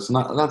service, and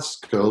that's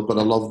cool. But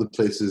I love the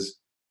places,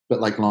 a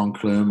bit like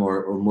Loncloom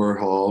or Moore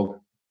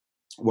Hall,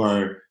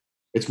 where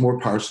it's more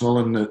personal,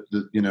 and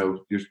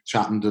you're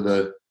chatting to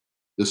the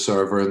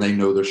server and they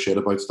know their shit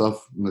about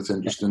stuff, and it's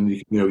interesting.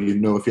 If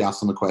you ask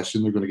them a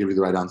question, they're going to give you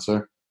the right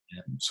answer.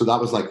 Yeah. So that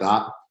was like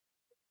that,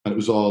 and it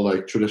was all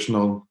like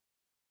traditional,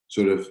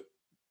 sort of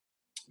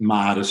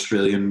mad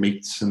Australian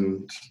meats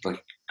and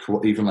like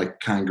even like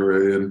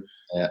kangaroo,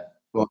 and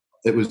but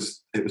it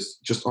was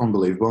just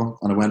unbelievable.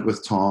 And I went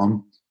with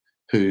Tom,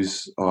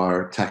 who's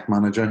our tech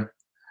manager.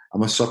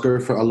 I'm a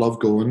sucker for. I love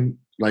going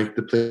like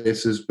the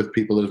places with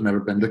people that have never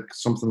been to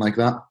something like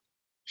that.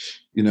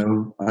 You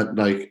know,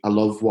 I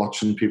love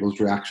watching people's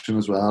reaction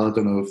as well. I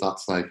don't know if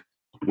that's like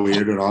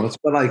weird or not. It's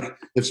but like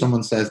if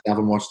someone says they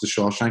haven't watched The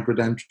Shawshank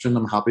Redemption,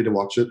 I'm happy to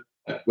watch it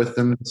with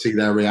them and see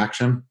their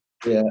reaction.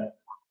 Yeah.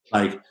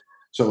 Like,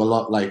 so a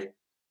lot, like,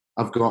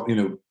 I've got, you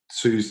know,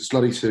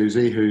 Slutty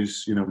Susie,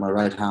 who's, you know, my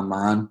right hand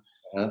man.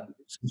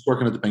 He's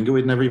working at the bingo.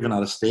 He'd never even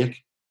had a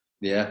steak.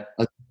 Yeah.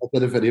 I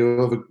did a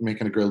video of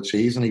making a grilled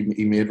cheese, and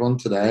he made one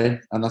today,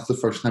 and that's the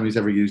first time he's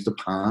ever used a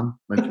pan.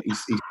 Like,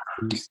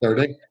 he's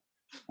 30.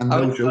 And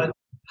no joke.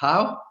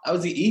 How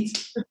does he eat?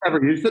 He's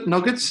never used it.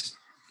 Nuggets.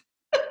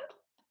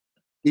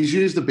 He's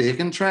used a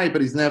baking tray,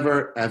 but he's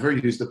never ever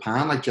used a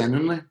pan. Like,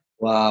 genuinely.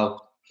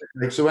 Wow.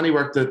 Like, so when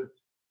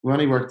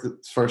he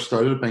first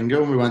started at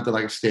bingo, and we went to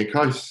like a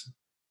steakhouse,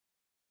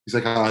 he's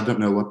like, "Oh, I don't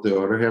know what to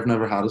order here. I've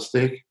never had a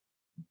steak."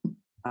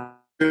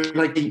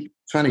 Like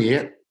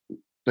 28,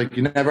 like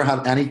you never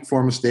had any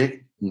form of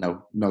steak?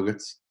 No,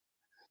 nuggets.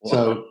 Wow.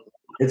 So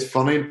it's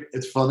funny.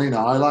 It's funny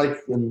now. Like,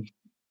 and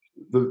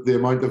the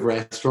amount of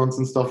restaurants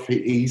and stuff.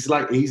 He's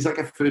like a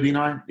foodie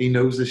now. He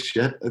knows his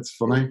shit. It's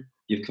funny.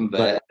 You've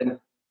converted him.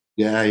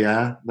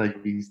 Yeah.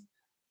 Like we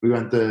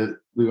went to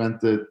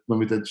when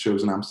we did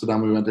shows in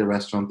Amsterdam. We went to a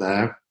restaurant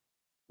there.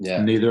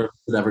 Yeah. Neither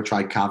had ever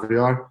tried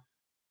caviar,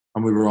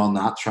 and we were on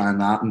that, trying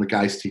that, and the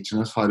guy's teaching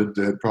us how to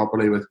do it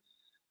properly with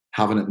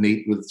having it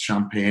neat with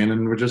champagne,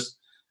 and we're just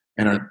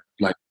in our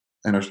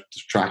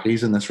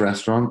trackies in this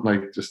restaurant,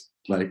 like just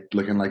like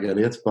looking like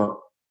idiots, but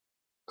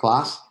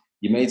class.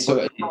 You made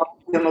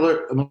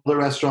another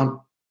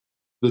restaurant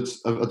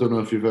that's, I don't know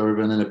if you've ever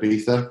been in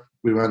Ibiza.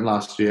 We went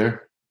last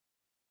year,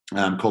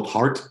 called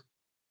Heart,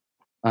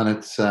 and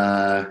it's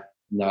no,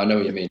 I know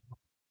what you mean.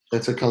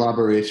 It's a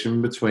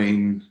collaboration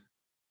between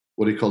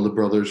what do you call the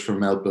brothers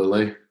from El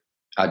Bulli,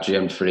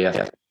 Adrian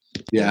Freya.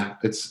 Yeah,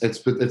 it's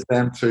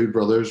them two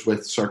brothers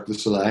with Cirque du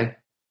Soleil.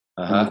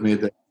 They've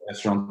made the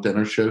restaurant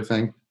dinner show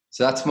thing.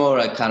 So that's more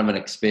a kind of an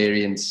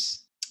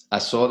experience. I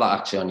saw that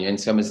actually on your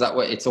Instagram. Is that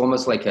what? It's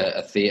almost like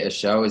a theatre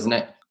show, isn't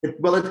it?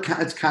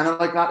 It's kind of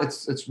like that.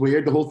 It's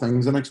weird. The whole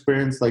thing's an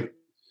experience. Like,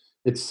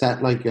 it's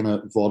set like in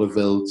a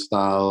vaudeville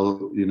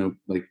style, you know,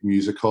 like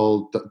music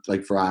hall,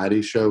 like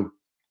variety show.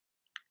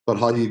 But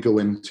how you go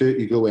into it,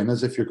 you go in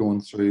as if you're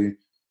going through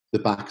the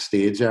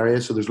backstage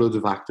area. So there's loads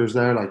of actors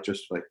there, like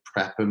just like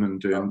prepping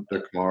and doing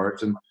their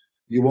cards, and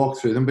you walk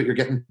through them, but you're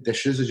getting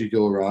dishes as you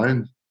go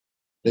around.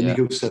 Then you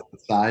go sit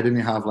outside and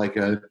you have like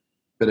a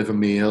bit of a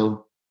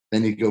meal.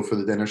 Then you go for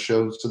the dinner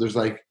show. So there's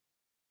like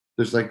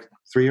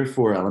 3 or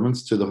 4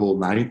 elements to the whole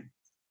night.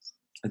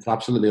 It's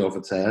absolutely off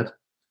its head.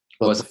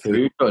 But was the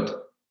food good?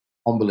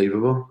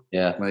 Unbelievable.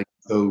 Yeah. Like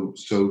so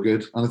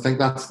good. And I think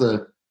that's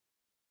the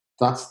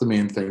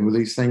main thing with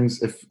these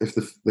things. If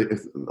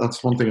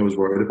that's one thing I was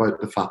worried about,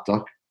 the fat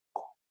duck,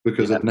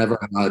 because I've never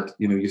had,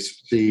 you know, you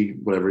see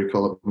whatever you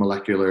call it,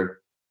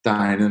 molecular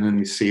dining, and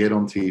you see it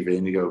on TV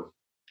and you go,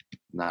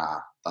 nah,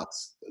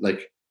 that's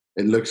like,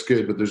 it looks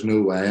good, but there's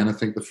no way. And I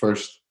think the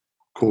first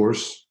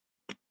course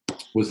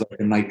was like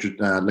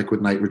a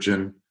liquid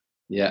nitrogen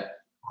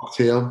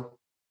cocktail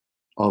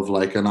of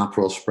like an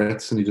Aperol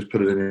spritz, and you just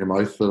put it in your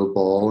mouth, little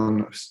ball,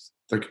 and it's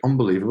like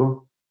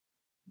unbelievable.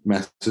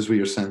 Messes with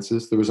your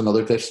senses. There was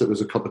another dish that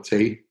was a cup of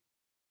tea,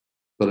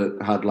 but it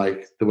had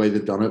like, the way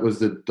they'd done it was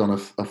they'd done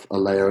a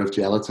layer of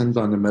gelatin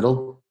down the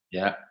middle.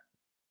 Yeah.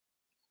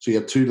 So you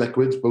had 2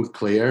 liquids, both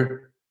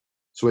clear.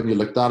 So when you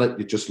looked at it,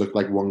 it just looked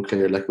like one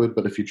clear liquid.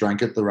 But if you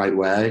drank it the right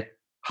way,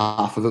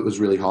 half of it was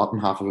really hot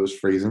and half of it was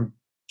freezing.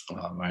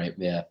 Oh, right,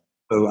 yeah.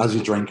 So as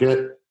you drink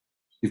it,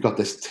 you've got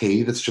this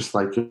tea that's just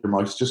like your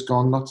mouth's just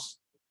gone nuts.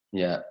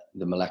 Yeah,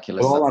 the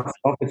molecular stuff. All that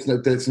stuff,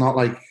 it's not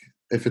like,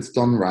 if it's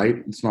done right,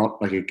 it's not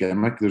like a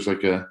gimmick. There's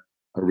like a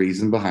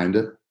reason behind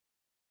it.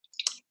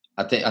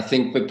 I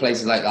think with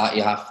places like that,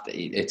 you have to.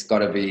 It's got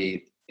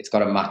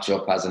to match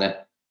up, hasn't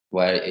it?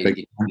 Where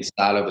it's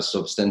style over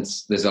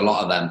substance. There's a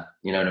lot of them,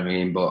 you know what I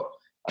mean. But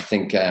I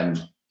think,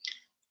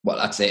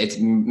 I'd say it's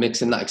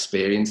mixing that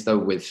experience though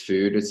with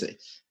food. It's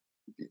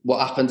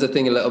what happens, I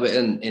think, a little bit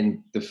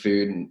in the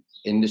food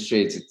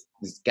industry.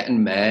 It's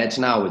getting merged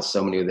now with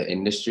so many other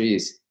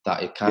industries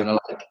that it kind of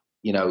like,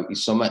 you know,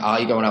 are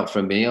you going out for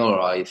a meal, or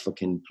are you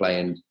fucking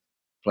playing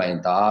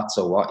darts,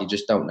 or what? You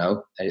just don't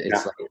know.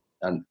 It's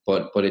like,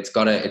 but it's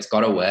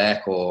gotta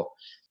work, or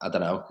I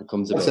don't know. It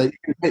comes a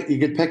bit.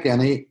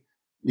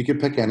 You could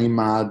pick any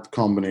mad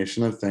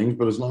combination of things,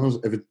 but as long as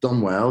if it's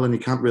done well, then you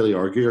can't really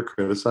argue or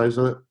criticize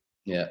it.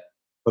 Yeah.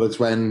 But it's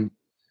when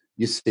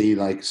you see,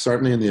 like,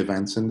 certainly in the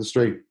events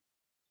industry,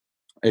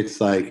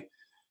 it's like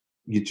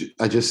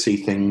I just see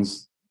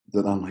things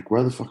that I'm like,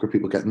 where the fuck are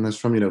people getting this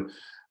from? You know,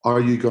 are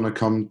you going to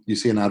come, you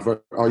see an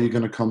advert, are you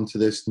going to come to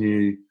this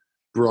new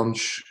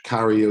brunch,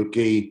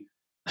 karaoke,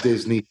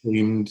 Disney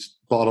themed,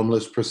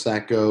 bottomless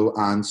Prosecco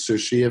and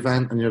sushi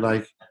event? And you're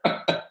like,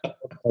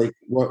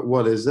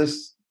 what is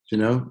this? You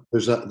know,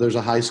 there's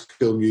a High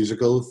School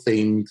Musical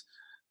themed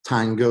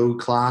tango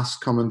class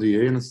coming to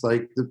you, and it's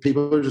like the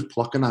people are just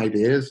plucking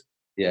ideas.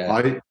 Yeah.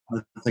 I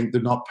think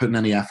they're not putting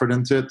any effort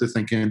into it. They're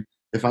thinking,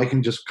 if I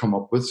can just come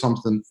up with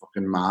something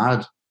fucking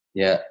mad,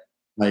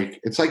 like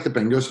it's like the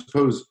bingo.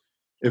 Suppose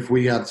if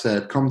we had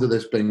said, "Come to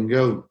this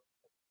bingo,"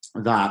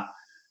 that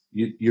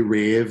you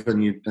rave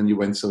and you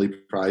win silly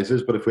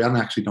prizes, but if we hadn't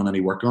actually done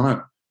any work on it,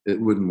 it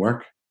wouldn't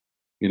work.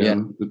 You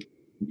know,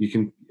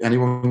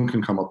 anyone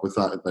can come up with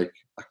that like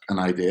an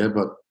idea,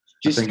 but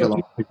I think a lot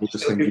of people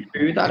just think do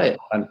food at it.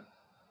 And do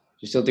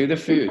you still do the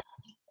food?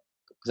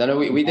 Because I know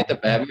we did the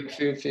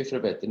barbecue food for a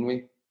bit, didn't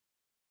we?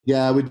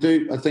 Yeah, we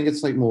do. I think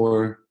it's like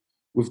more.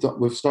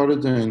 We've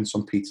started doing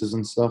some pizzas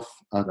and stuff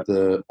at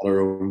our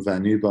own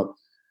venue, but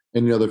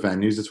in the other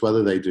venues, it's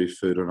whether they do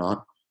food or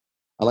not.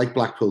 I like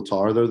Blackpool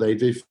Tower though; they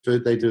do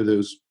food. They do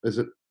those.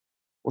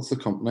 What's the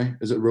company?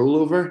 Is it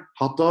Rollover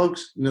hot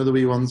dogs? You know the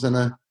wee ones in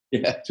a.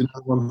 Yeah. Do you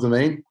know the ones I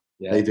mean?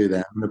 Yeah. They do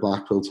them in the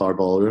Blackpool Tower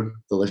Ballroom.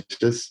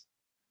 Delicious.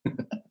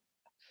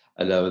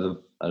 I know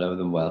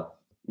them well.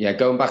 Yeah,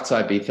 going back to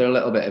Ibiza a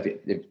little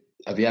bit.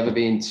 Have you ever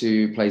been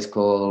to a place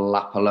called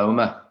La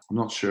Paloma? I'm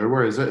not sure.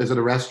 Where is it? Is it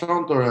a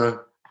restaurant or a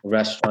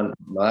restaurant?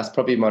 No, that's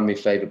probably one of my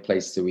favourite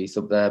places to eat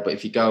up there. But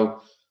if you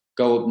go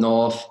up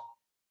north,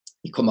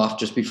 you come off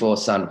just before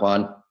San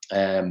Juan.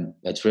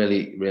 It's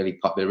really, really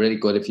popular, really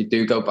good. If you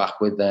do go back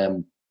with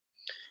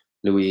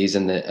Louise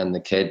and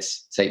the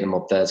kids, take them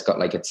up there. It's got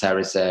like a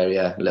terrace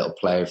area, a little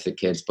play for the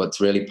kids, but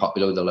it's really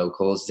popular with the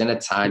locals. It's in a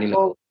tiny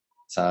little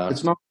town.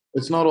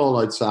 It's not all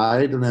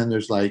outside, and then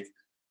there's like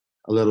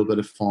a little bit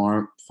of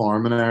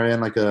farming area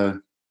and like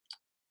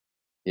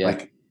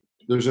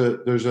there's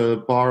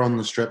a bar on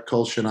the strip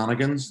called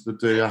Shenanigans that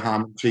do a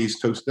ham and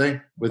cheese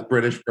toasty with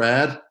British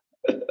bread.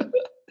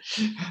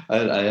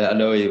 I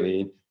know what you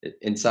mean.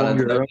 In San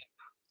Antonio.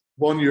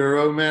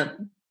 €1, mate.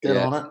 Get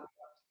on it.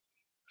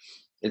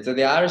 It's at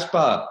the Irish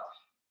bar.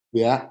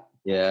 Yeah.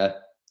 Yeah.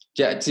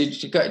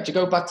 Did you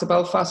go back to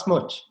Belfast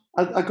much?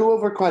 I go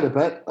over quite a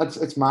bit.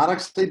 It's mad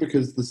actually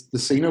because the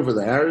scene over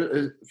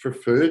there for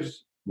food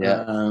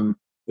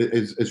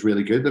is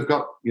really good. They've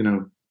got,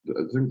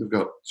 I think they've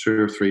got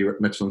 2 or 3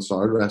 Michelin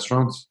starred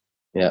restaurants.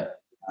 Yeah.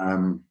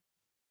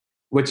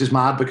 Which is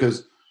mad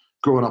because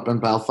growing up in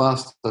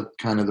Belfast,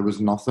 there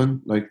was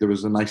nothing. Like there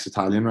was a nice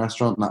Italian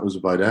restaurant and that was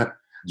about it.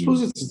 I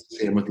suppose it's the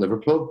same with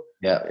Liverpool.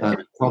 Yeah.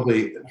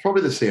 Probably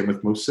the same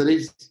with most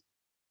cities.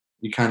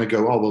 You kind of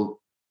go, oh well,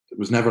 it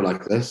was never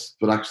like this,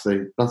 but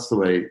actually that's the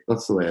way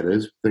it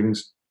is.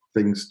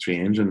 Things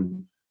change,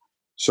 and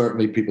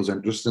certainly people's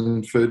interest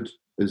in food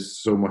is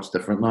so much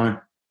different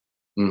now.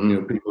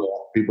 Mm-hmm.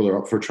 People are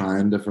up for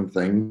trying different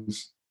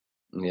things.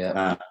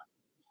 Yeah.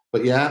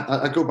 But yeah,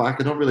 I go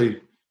back. I don't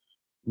really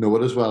know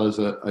it as well as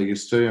I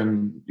used to,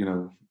 and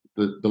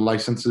the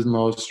licenses and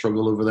laws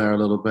struggle over there a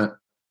little bit.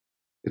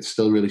 It's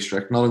still really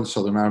strict, not in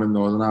Southern Ireland,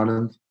 Northern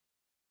Ireland.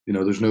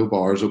 There's no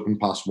bars open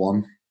past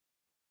 1.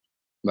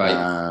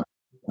 Right.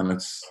 And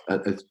it's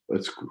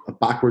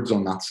backwards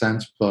on that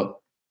sense, but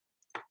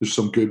there's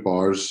some good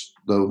bars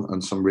though,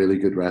 and some really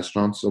good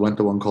restaurants. I went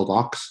to one called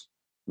Ox.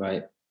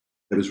 Right.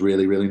 It was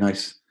really, really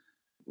nice.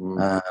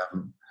 And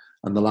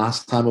the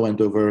last time I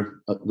went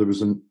over, there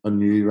was a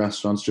new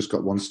restaurant's just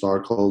got 1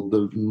 star called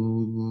the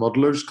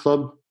Muddlers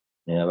Club.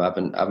 Yeah, I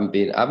haven't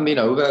been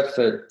over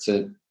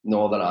to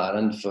Northern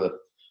Ireland for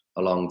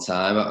a long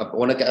time. I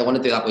want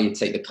to do that where you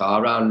take the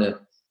car around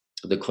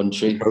the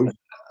country.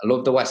 I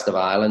love the west of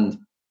Ireland,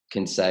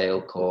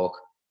 Kinsale, Cork.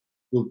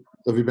 Well,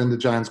 have you been to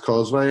Giant's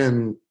Causeway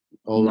and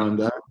all around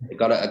there? I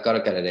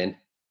gotta get it in.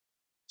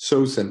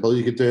 So simple.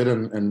 You could do it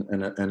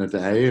in a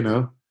day.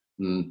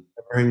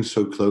 Everything's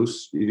so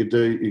close. You could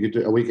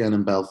do a weekend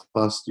in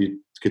Belfast. You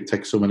could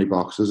tick so many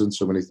boxes and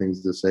so many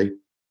things to see.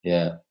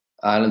 Yeah,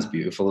 Ireland's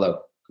beautiful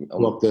though. You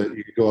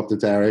could go up to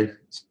Derry,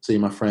 see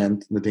my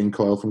friend Nadine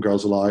Coyle from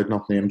Girls Aloud,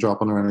 not name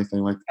dropping or anything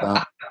like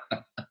that.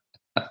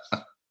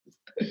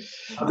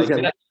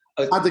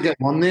 Had to get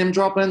one name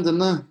drop in,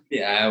 didn't I?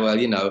 Yeah, well,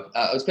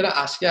 I was going to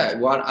ask you,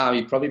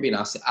 you've probably been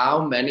asked,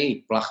 how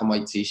many black and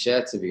white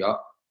T-shirts have you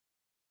got?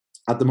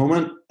 At the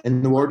moment,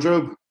 in the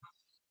wardrobe,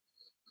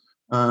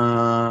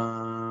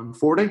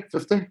 40,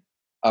 50.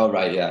 Oh,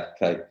 right, yeah,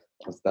 okay.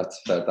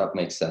 That's fair. That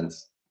makes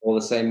sense. All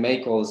the same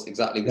make, all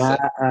exactly the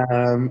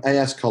same?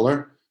 AS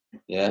Colour.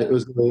 Yeah. It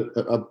was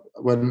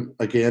when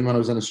I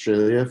was in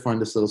Australia, I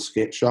found this little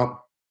skate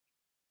shop,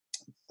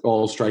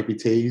 all stripy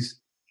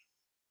tees.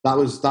 That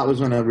was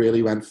when I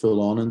really went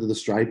full on into the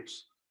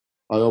stripes.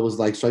 I always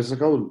liked stripes.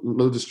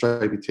 Loads of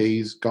stripy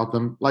tees, got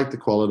them, like the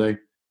quality.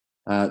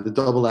 The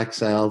double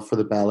XL for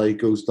the belly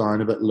goes down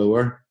a bit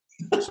lower,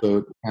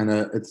 so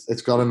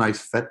it's got a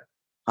nice fit.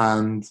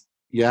 And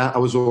yeah, I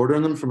was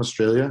ordering them from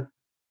Australia.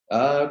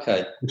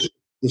 Okay.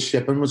 The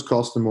shipping was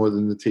costing more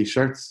than the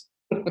T-shirts.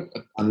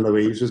 And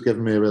Louise was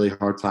giving me a really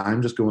hard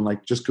time, just going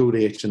just go to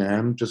H&M,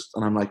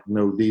 and I'm like,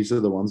 no, these are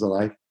the ones I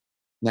like.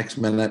 Next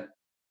minute,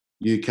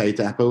 UK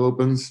depot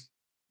opens,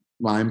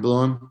 mind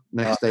blowing.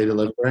 Next day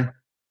delivery,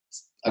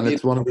 and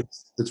it's one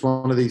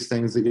of these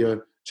things that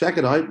you check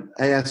it out.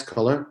 AS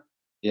Colour,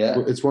 yeah,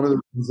 it's one of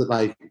the ones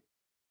that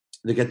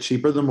they get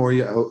cheaper the more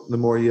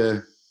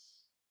you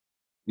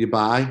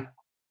buy.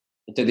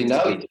 Do they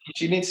know?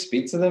 You need to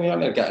speak to them. You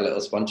want to get a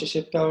little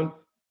sponsorship going.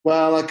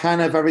 Well, I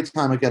kind of, every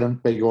time I get a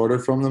big order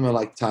from them, I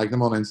like tag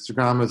them on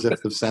Instagram as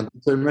if they've sent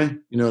it to me.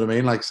 You know what I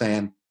mean? Like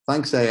saying,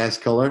 thanks AS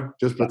Colour,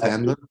 just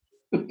pretending.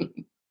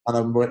 And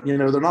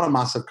they're not a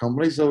massive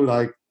company, so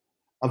like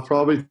I've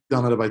probably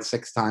done it about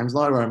 6 times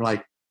now where I'm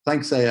like,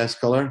 thanks AS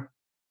Colour.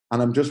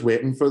 And I'm just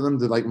waiting for them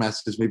to like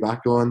message me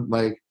back going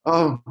like,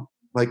 oh,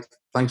 like,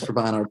 thanks for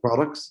buying our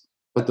products.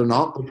 But they're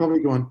not. They're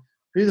probably going,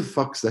 who the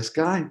fuck's this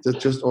guy that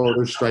just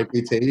orders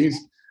stripy tees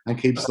and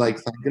keeps like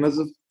thanking us,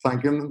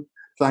 thanking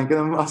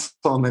us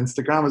on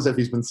Instagram as if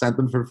he's been sent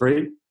them for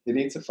free. You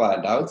need to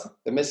find out.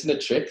 They're missing a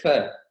trick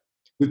there.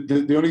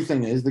 The only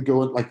thing is they go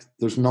like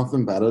there's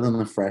nothing better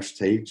than a fresh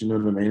tea. Do you know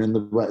what I mean? And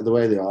the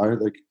way they are,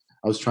 like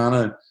I was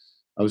trying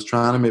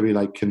to maybe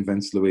like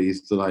convince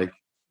Louise to like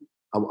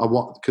I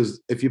want,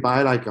 because if you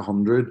buy like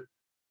 100,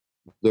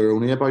 they're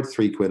only about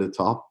 £3 a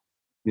top,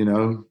 you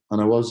know.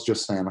 And I was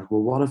just saying like,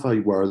 well, what if I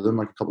wear them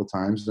like a couple of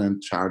times and then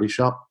charity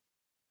shop?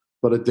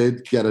 But I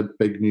did get a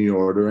big new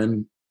order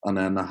in, and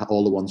then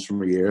all the ones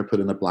from a year put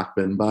in a black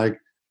bin bag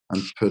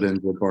and put in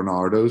the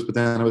Bernardos. But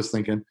then I was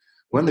thinking,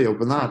 when they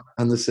open that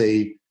and they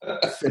see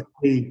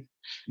 50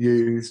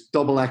 used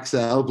double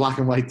XL black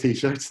and white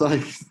T-shirts,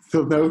 like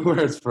they'll know where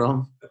it's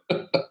from.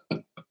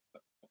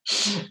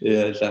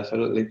 Yeah,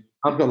 definitely.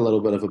 I've got a little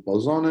bit of a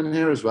buzz on in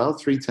here as well.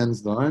 3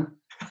 tins down.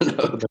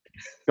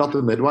 Got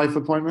the midwife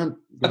appointment.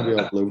 Gonna be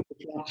all over the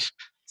place.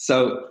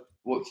 So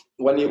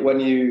when we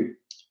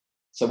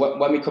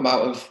come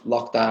out of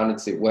lockdown,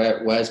 it's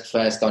where's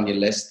first on your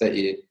list that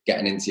you're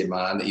getting into your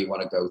mind that you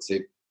want to go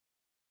to?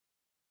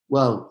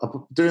 Well,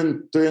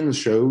 doing the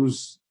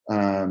shows,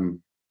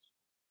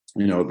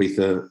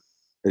 Ibiza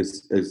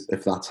is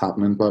if that's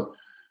happening, but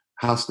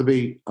has to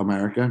be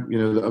America.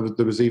 You know,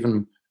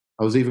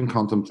 I was even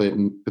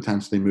contemplating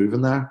potentially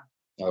moving there.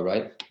 All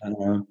right.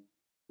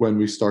 When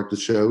we start the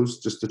shows,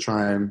 just to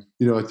try and,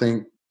 I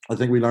think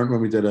we learned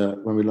when we did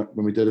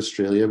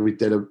Australia, we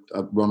did a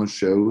run of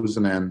shows,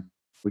 and then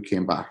we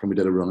came back and we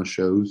did a run of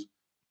shows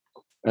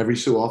every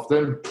so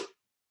often.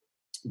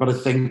 But I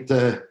think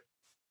to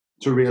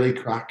really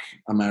crack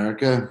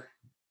America,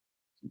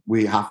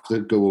 we have to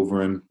go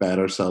over and bed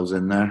ourselves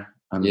in there,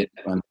 and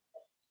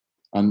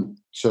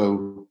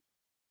so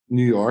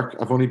New York.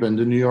 I've only been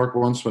to New York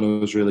once when I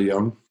was really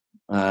young,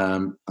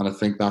 and I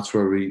think that's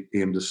where we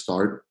aim to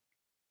start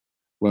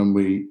when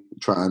we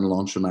try and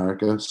launch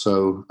America.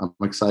 So I'm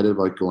excited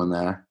about going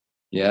there.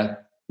 Yeah.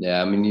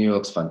 I mean, New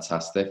York's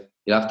fantastic.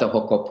 You have to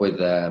hook up with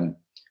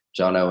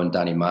Jono and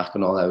Danny Mac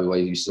and all that.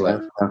 We used to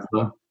work.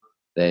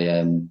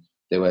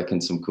 They work in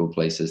some cool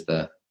places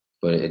there.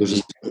 But there's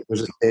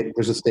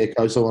a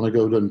steakhouse I want to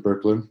go to in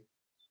Brooklyn.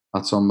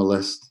 That's on my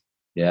list.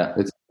 Yeah,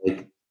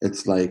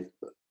 it's like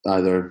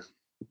either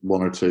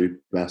 1 or 2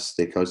 best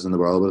steakhouses in the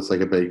world, but it's like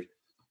a big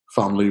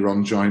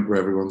family-run joint where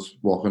everyone's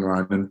walking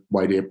around in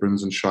white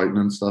aprons and shouting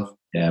and stuff.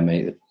 Yeah,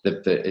 mate,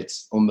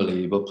 it's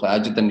unbelievable. I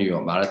did the New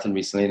York Marathon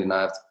recently, and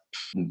I have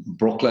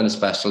Brooklyn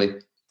especially.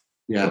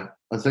 Yeah,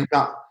 I think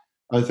that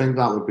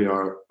would be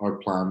our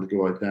plan to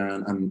go out there,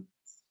 and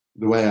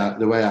the way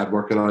I'd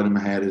work it out in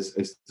my head is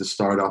to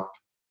start up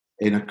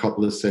in a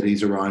couple of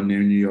cities around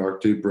near New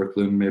York, do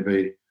Brooklyn,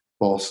 maybe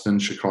Boston,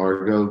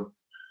 Chicago.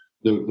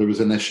 There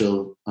was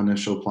initial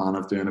plan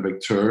of doing a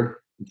big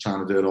tour,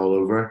 trying to do it all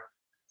over.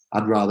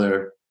 I'd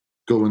rather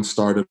go and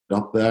start it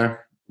up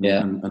there,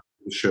 and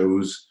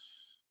shows,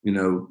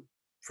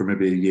 for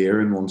maybe a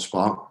year in one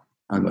spot,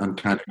 and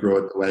kind of grow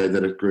it the way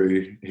that it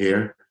grew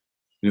here.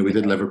 We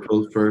did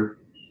Liverpool for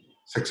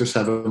 6 or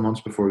 7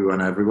 months before we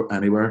went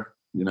anywhere.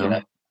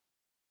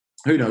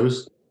 Who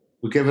knows?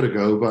 We'll give it a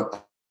go.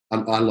 But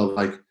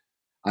I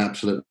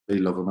absolutely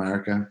love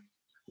America,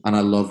 and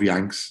I love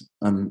Yanks,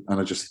 and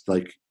I just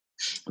like,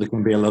 it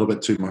can be a little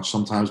bit too much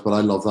sometimes, but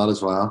I love that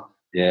as well.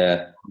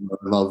 Yeah, I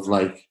love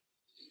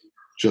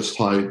just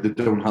how they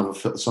don't have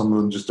some of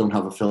them just don't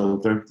have a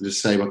filter. They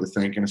just say what they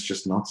think, and it's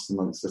just nuts,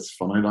 and it's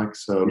funny.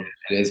 So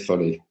it is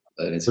funny.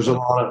 There's a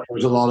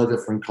lot of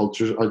different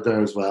cultures out there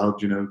as well.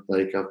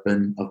 I've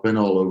been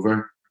all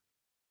over,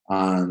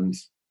 and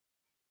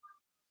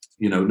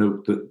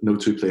no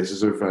 2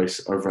 places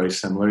are very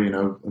similar.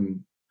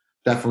 And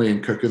definitely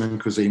in cooking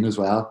and cuisine as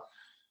well.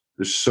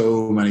 There's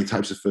so many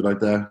types of food out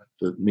there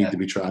that need to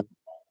be tried.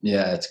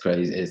 Yeah, it's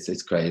crazy.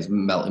 It's crazy.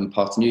 Melting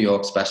pot. New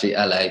York, especially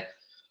LA,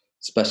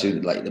 especially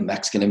like the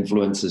Mexican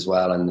influence as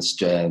well, and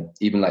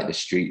even like the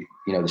street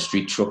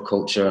truck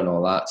culture and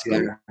all that.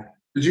 Yeah.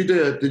 Did you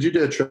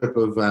do a trip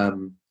of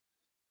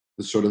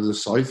the sort of the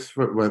south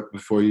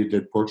before you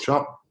did Pork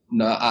Chop?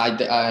 No, I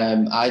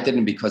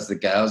didn't, because the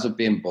girls were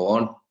being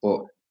born.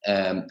 But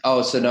there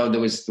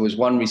was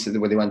one recently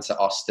where they went to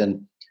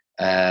Austin,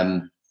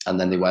 and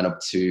then they went up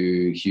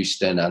to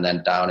Houston and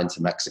then down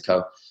into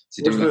Mexico.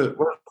 So where's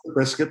the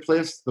brisket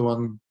place? The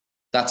one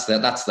that's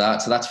that.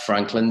 So that's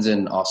Franklin's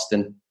in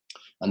Austin,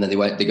 and then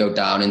they go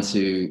down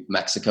into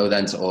Mexico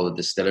then to all the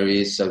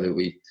distilleries, so that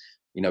we,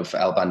 for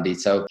El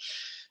Bandito.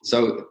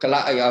 So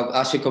I'll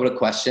ask you a couple of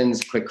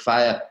questions, quick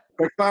fire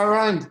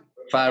round.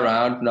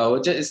 No,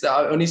 it's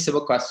only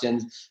simple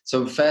questions.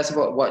 So first of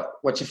all,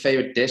 what's your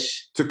favorite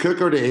dish? To cook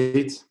or to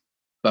eat?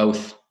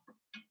 Both.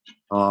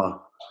 The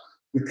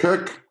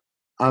cook,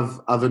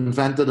 I've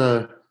invented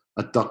a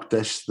duck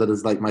dish that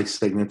is like my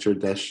signature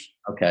dish.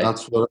 Okay.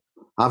 That's what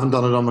I haven't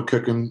done it on my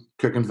cooking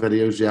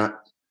videos yet.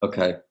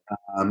 Okay.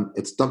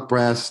 It's duck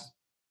breast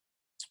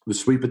with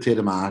sweet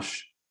potato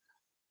mash,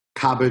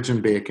 cabbage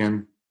and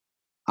bacon,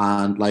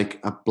 and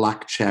like a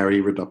black cherry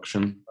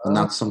reduction. And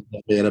that's something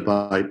I've made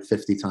about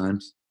 50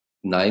 times.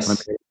 Nice. I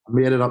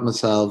made it up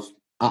myself.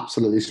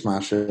 Absolutely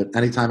smash it.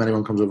 Anytime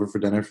anyone comes over for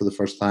dinner for the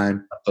first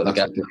time, that's what they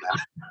get.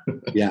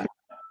 Yeah.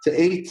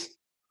 To eat,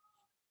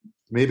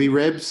 maybe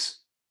ribs.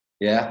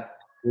 Yeah.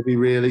 Maybe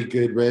really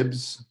good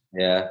ribs.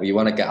 Yeah. Well, you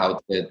want to get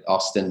out to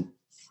Austin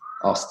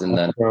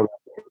then.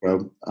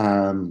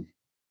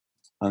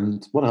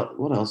 And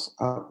what else?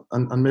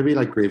 And maybe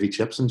like gravy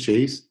chips and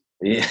cheese.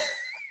 Yeah.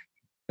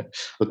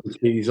 Put the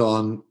cheese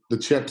on the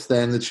chips,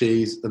 then the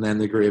cheese, and then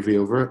the gravy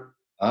over it.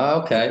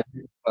 Oh, okay.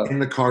 In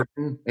the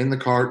carton,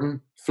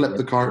 flip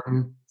the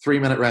carton,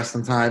 3-minute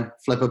resting time,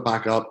 flip it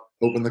back up,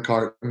 open the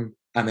carton,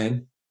 and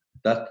in.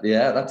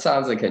 That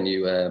sounds like a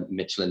new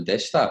Michelin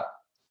dish, that.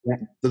 Yeah.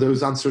 Do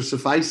those answers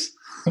suffice?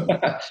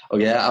 Oh,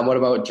 yeah. And what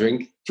about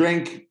drink?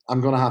 Drink,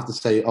 I'm going to have to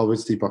say,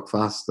 obviously,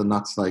 Buckfast, and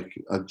that's like,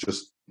 I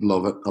just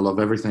love it. I love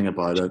everything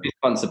about it. Be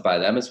sponsored by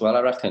them as well,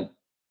 I reckon.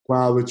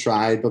 Well, we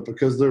tried, but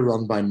because they're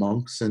run by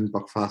monks in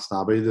Buckfast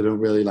Abbey, they don't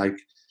really like,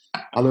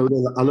 although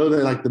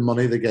they like the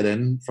money they get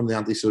in from the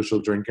antisocial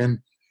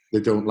drinking,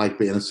 they don't like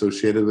being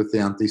associated with the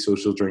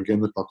antisocial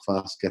drinking that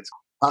Buckfast gets.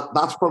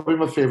 That's probably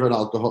my favourite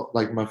alcohol,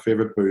 like my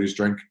favourite booze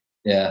drink.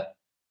 Yeah.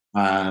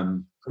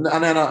 And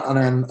then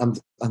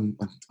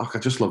I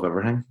just love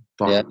everything.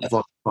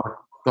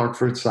 Dark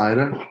fruit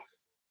cider.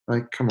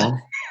 Like, come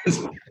on.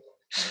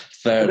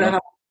 Fair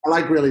enough. I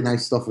like really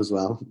nice stuff as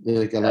well.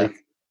 Like, had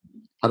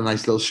a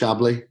nice little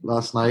Chablis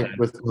last night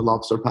with the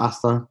lobster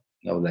pasta.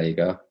 Oh, there you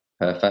go.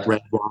 Perfect.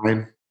 Red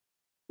wine.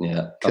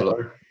 Yeah.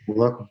 Killer.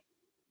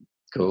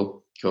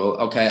 Cool.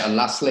 Okay. And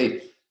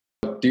lastly,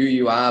 do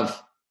you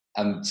have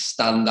a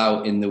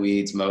standout in the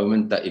weeds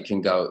moment that you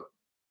can go,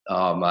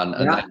 oh man,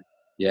 and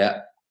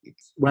yeah.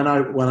 When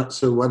I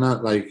was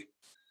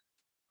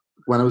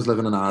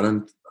living in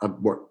Ireland, I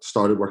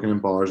started working in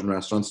bars and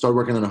restaurants. Started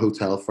working in a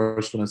hotel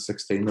first when I was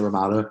 16, the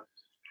Ramada,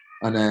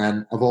 and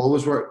then I've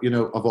always worked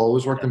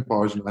in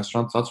bars and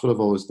restaurants. That's what I've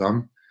always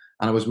done.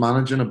 And I was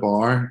managing a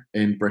bar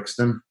in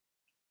Brixton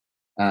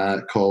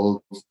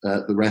called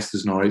The Rest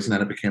Is Noise, and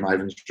then it became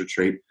Ivan's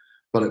Retreat.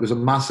 But it was a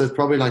massive,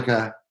 probably like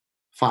a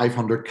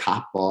 500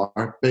 cap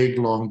bar, big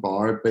long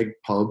bar, big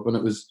pub, and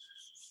it was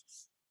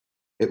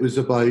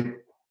about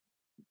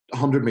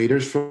 100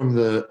 meters from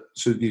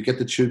so you get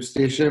the tube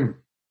station,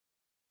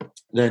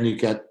 then you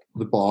get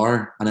the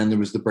bar, and then there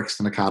was the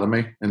Brixton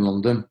Academy in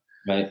London.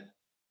 Right.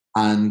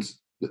 And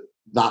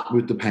that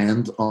would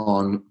depend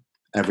on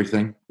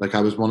everything. Like,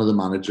 I was one of the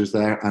managers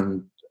there,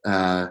 and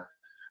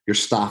your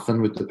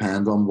staffing would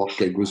depend on what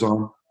gig was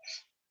on.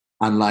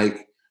 And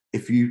like,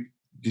 if you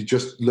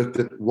just looked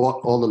at what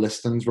all the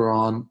listings were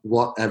on,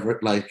 whatever,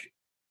 like,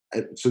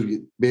 so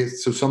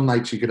some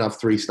nights you could have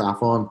 3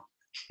 staff on.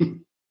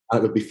 And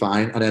it would be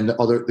fine. And then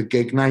the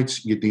gig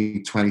nights, you'd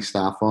need 20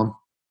 staff on.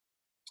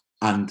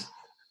 And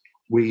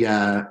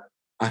I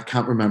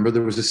can't remember,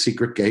 there was a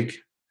secret gig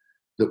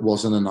that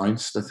wasn't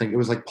announced. I think it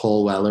was like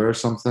Paul Weller or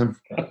something.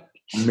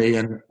 me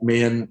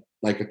and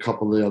like a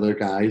couple of the other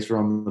guys were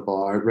on the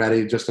bar,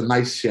 ready, just a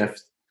nice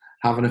shift,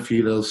 having a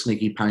few little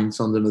sneaky pints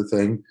under the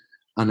thing.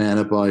 And then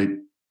about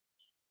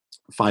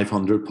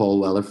 500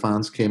 Paul Weller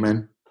fans came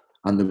in,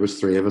 and there was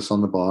 3 of us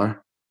on the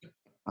bar.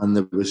 And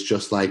there was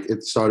just like,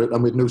 it started,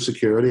 and with no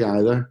security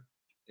either.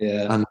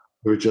 Yeah. And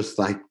we were just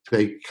like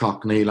big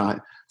Cockney, like,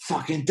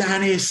 fucking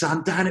Danny,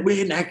 son, Danny,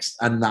 we're next.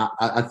 And that,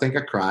 I think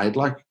I cried,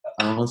 like,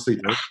 I honestly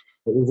did. It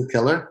was a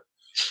killer.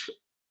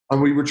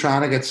 And we were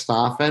trying to get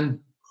staff in.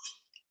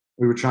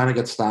 For, to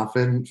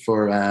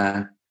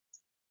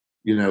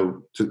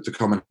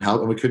come and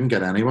help, and we couldn't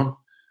get anyone.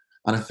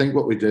 And I think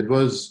what we did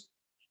was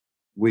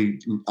we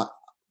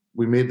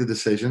made the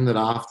decision that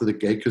after the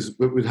gig, because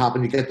what would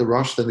happen, you get the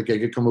rush, then the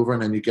gig would come over,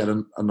 and then you get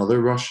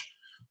another rush.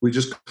 We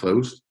just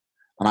closed,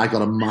 and I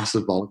got a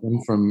massive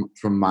bollocking from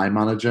my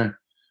manager,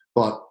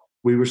 but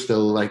we were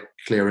still like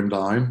clearing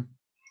down,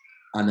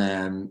 and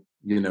then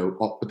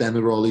but then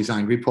there were all these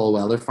angry Paul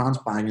Weller fans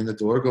banging the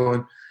door,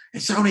 going,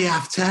 "It's only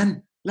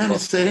 10:30, let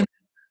us in."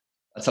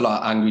 That's a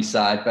lot of angry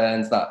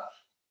sideburns. That.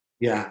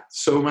 Yeah,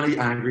 so many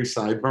angry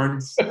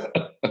sideburns.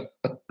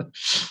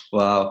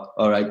 Wow.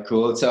 All right,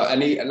 cool. So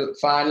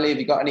finally, have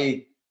you got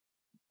any,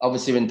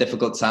 obviously we're in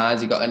difficult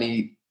times, you got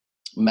any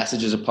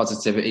messages of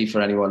positivity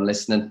for anyone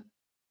listening?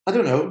 I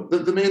don't know.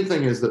 The main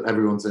thing is that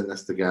everyone's in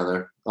this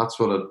together. That's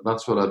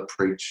what I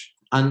preach.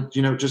 And,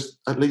 just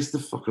at least the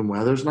fucking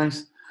weather's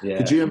nice. Yeah.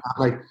 Could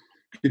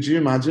you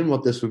imagine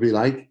what this would be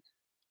like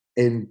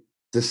in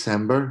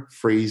December,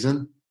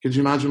 freezing? Could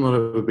you imagine what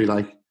it would be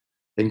like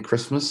in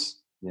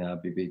Christmas? Yeah,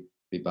 it'd be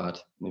bad.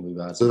 It'd be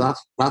bad. So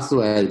that's the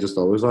way I just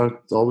always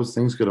are. Always,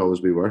 things could always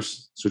be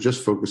worse. So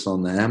just focus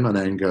on them and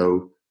then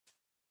go,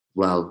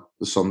 well,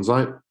 the sun's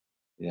out.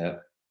 Yeah.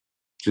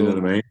 Do you know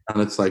what I mean?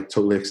 And it's like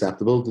totally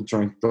acceptable to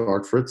drink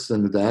dark fruits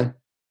in the day.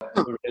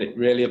 Really,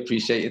 really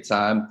appreciate your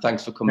time.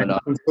 Thanks for coming on.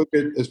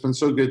 It's been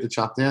so good to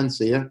chat to you and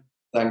see you.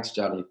 Thanks,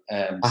 Johnny.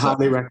 I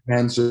highly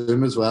recommend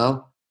Zoom as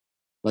well.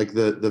 Like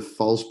the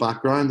false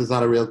background, is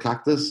that a real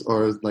cactus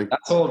or is like?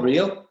 That's all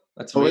real.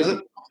 That's real. Is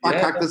it? That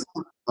cactus?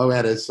 Oh,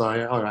 it is.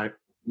 Sorry. All right.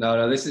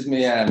 No. This is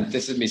me.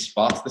 This is me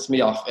spot. This is me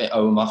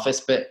home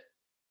office bit.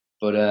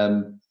 But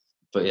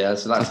yeah.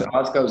 So that's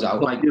ours goes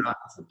out like that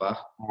at the back.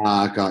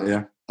 I got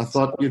you. I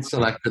thought you'd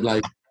selected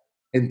like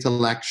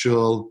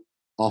intellectual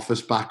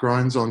office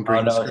backgrounds on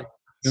green screen.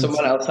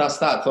 Someone else asked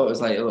that. I thought it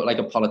was like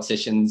a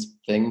politician's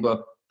thing,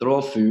 but they're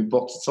all food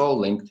books. It's all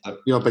linked.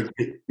 You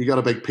got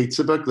a big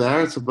pizza book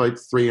there. It's about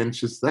 3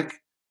 inches thick.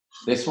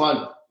 This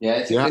one,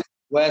 it's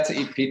Where to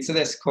Eat Pizza.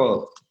 This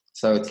called.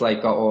 So it's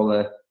like got all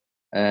the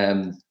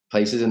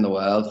places in the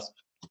world.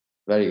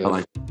 Very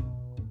good.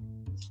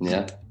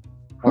 Yeah.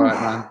 All right,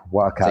 man.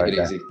 What a character. Take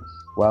it easy.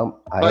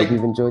 Well, I hope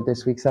you've enjoyed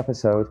this week's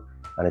episode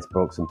and it's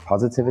brought some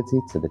positivity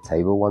to the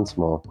table once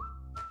more.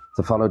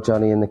 To follow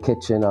Johnny in the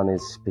kitchen on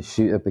his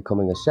pursuit of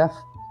becoming a chef,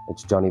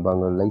 it's Johnny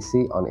Bongo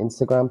Lacey on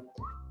Instagram,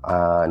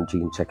 and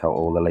you can check out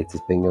all the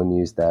latest bingo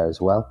news there as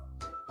well.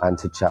 And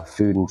to chat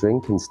food and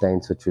drink and stay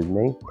in touch with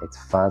me, it's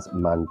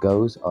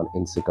FazManGoes on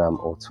Instagram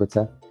or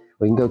Twitter.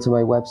 Or you can go to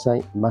my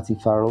website,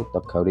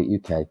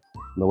 mattyfarrell.co.uk.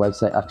 My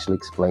website actually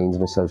explains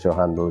my social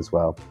handle as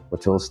well,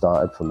 which all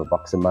started from a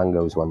box of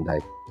mangoes one day.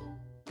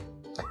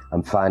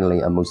 And finally,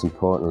 and most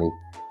importantly,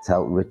 to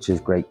help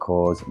Rich's great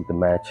cause, the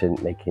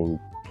Merchant making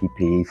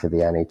PPE for the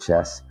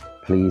NHS,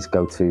 please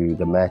go to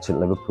the Merchant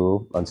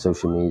Liverpool on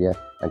social media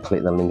and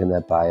click the link in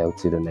their bio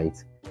to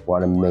donate.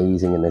 What an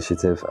amazing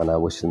initiative, and I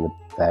wish them the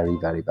very,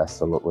 very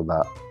best of luck with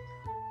that.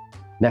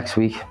 Next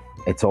week,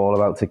 it's all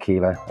about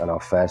tequila and our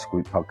first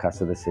group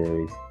podcast of the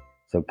series.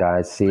 So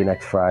guys, see you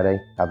next Friday.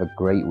 Have a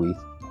great week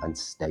and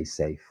stay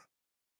safe.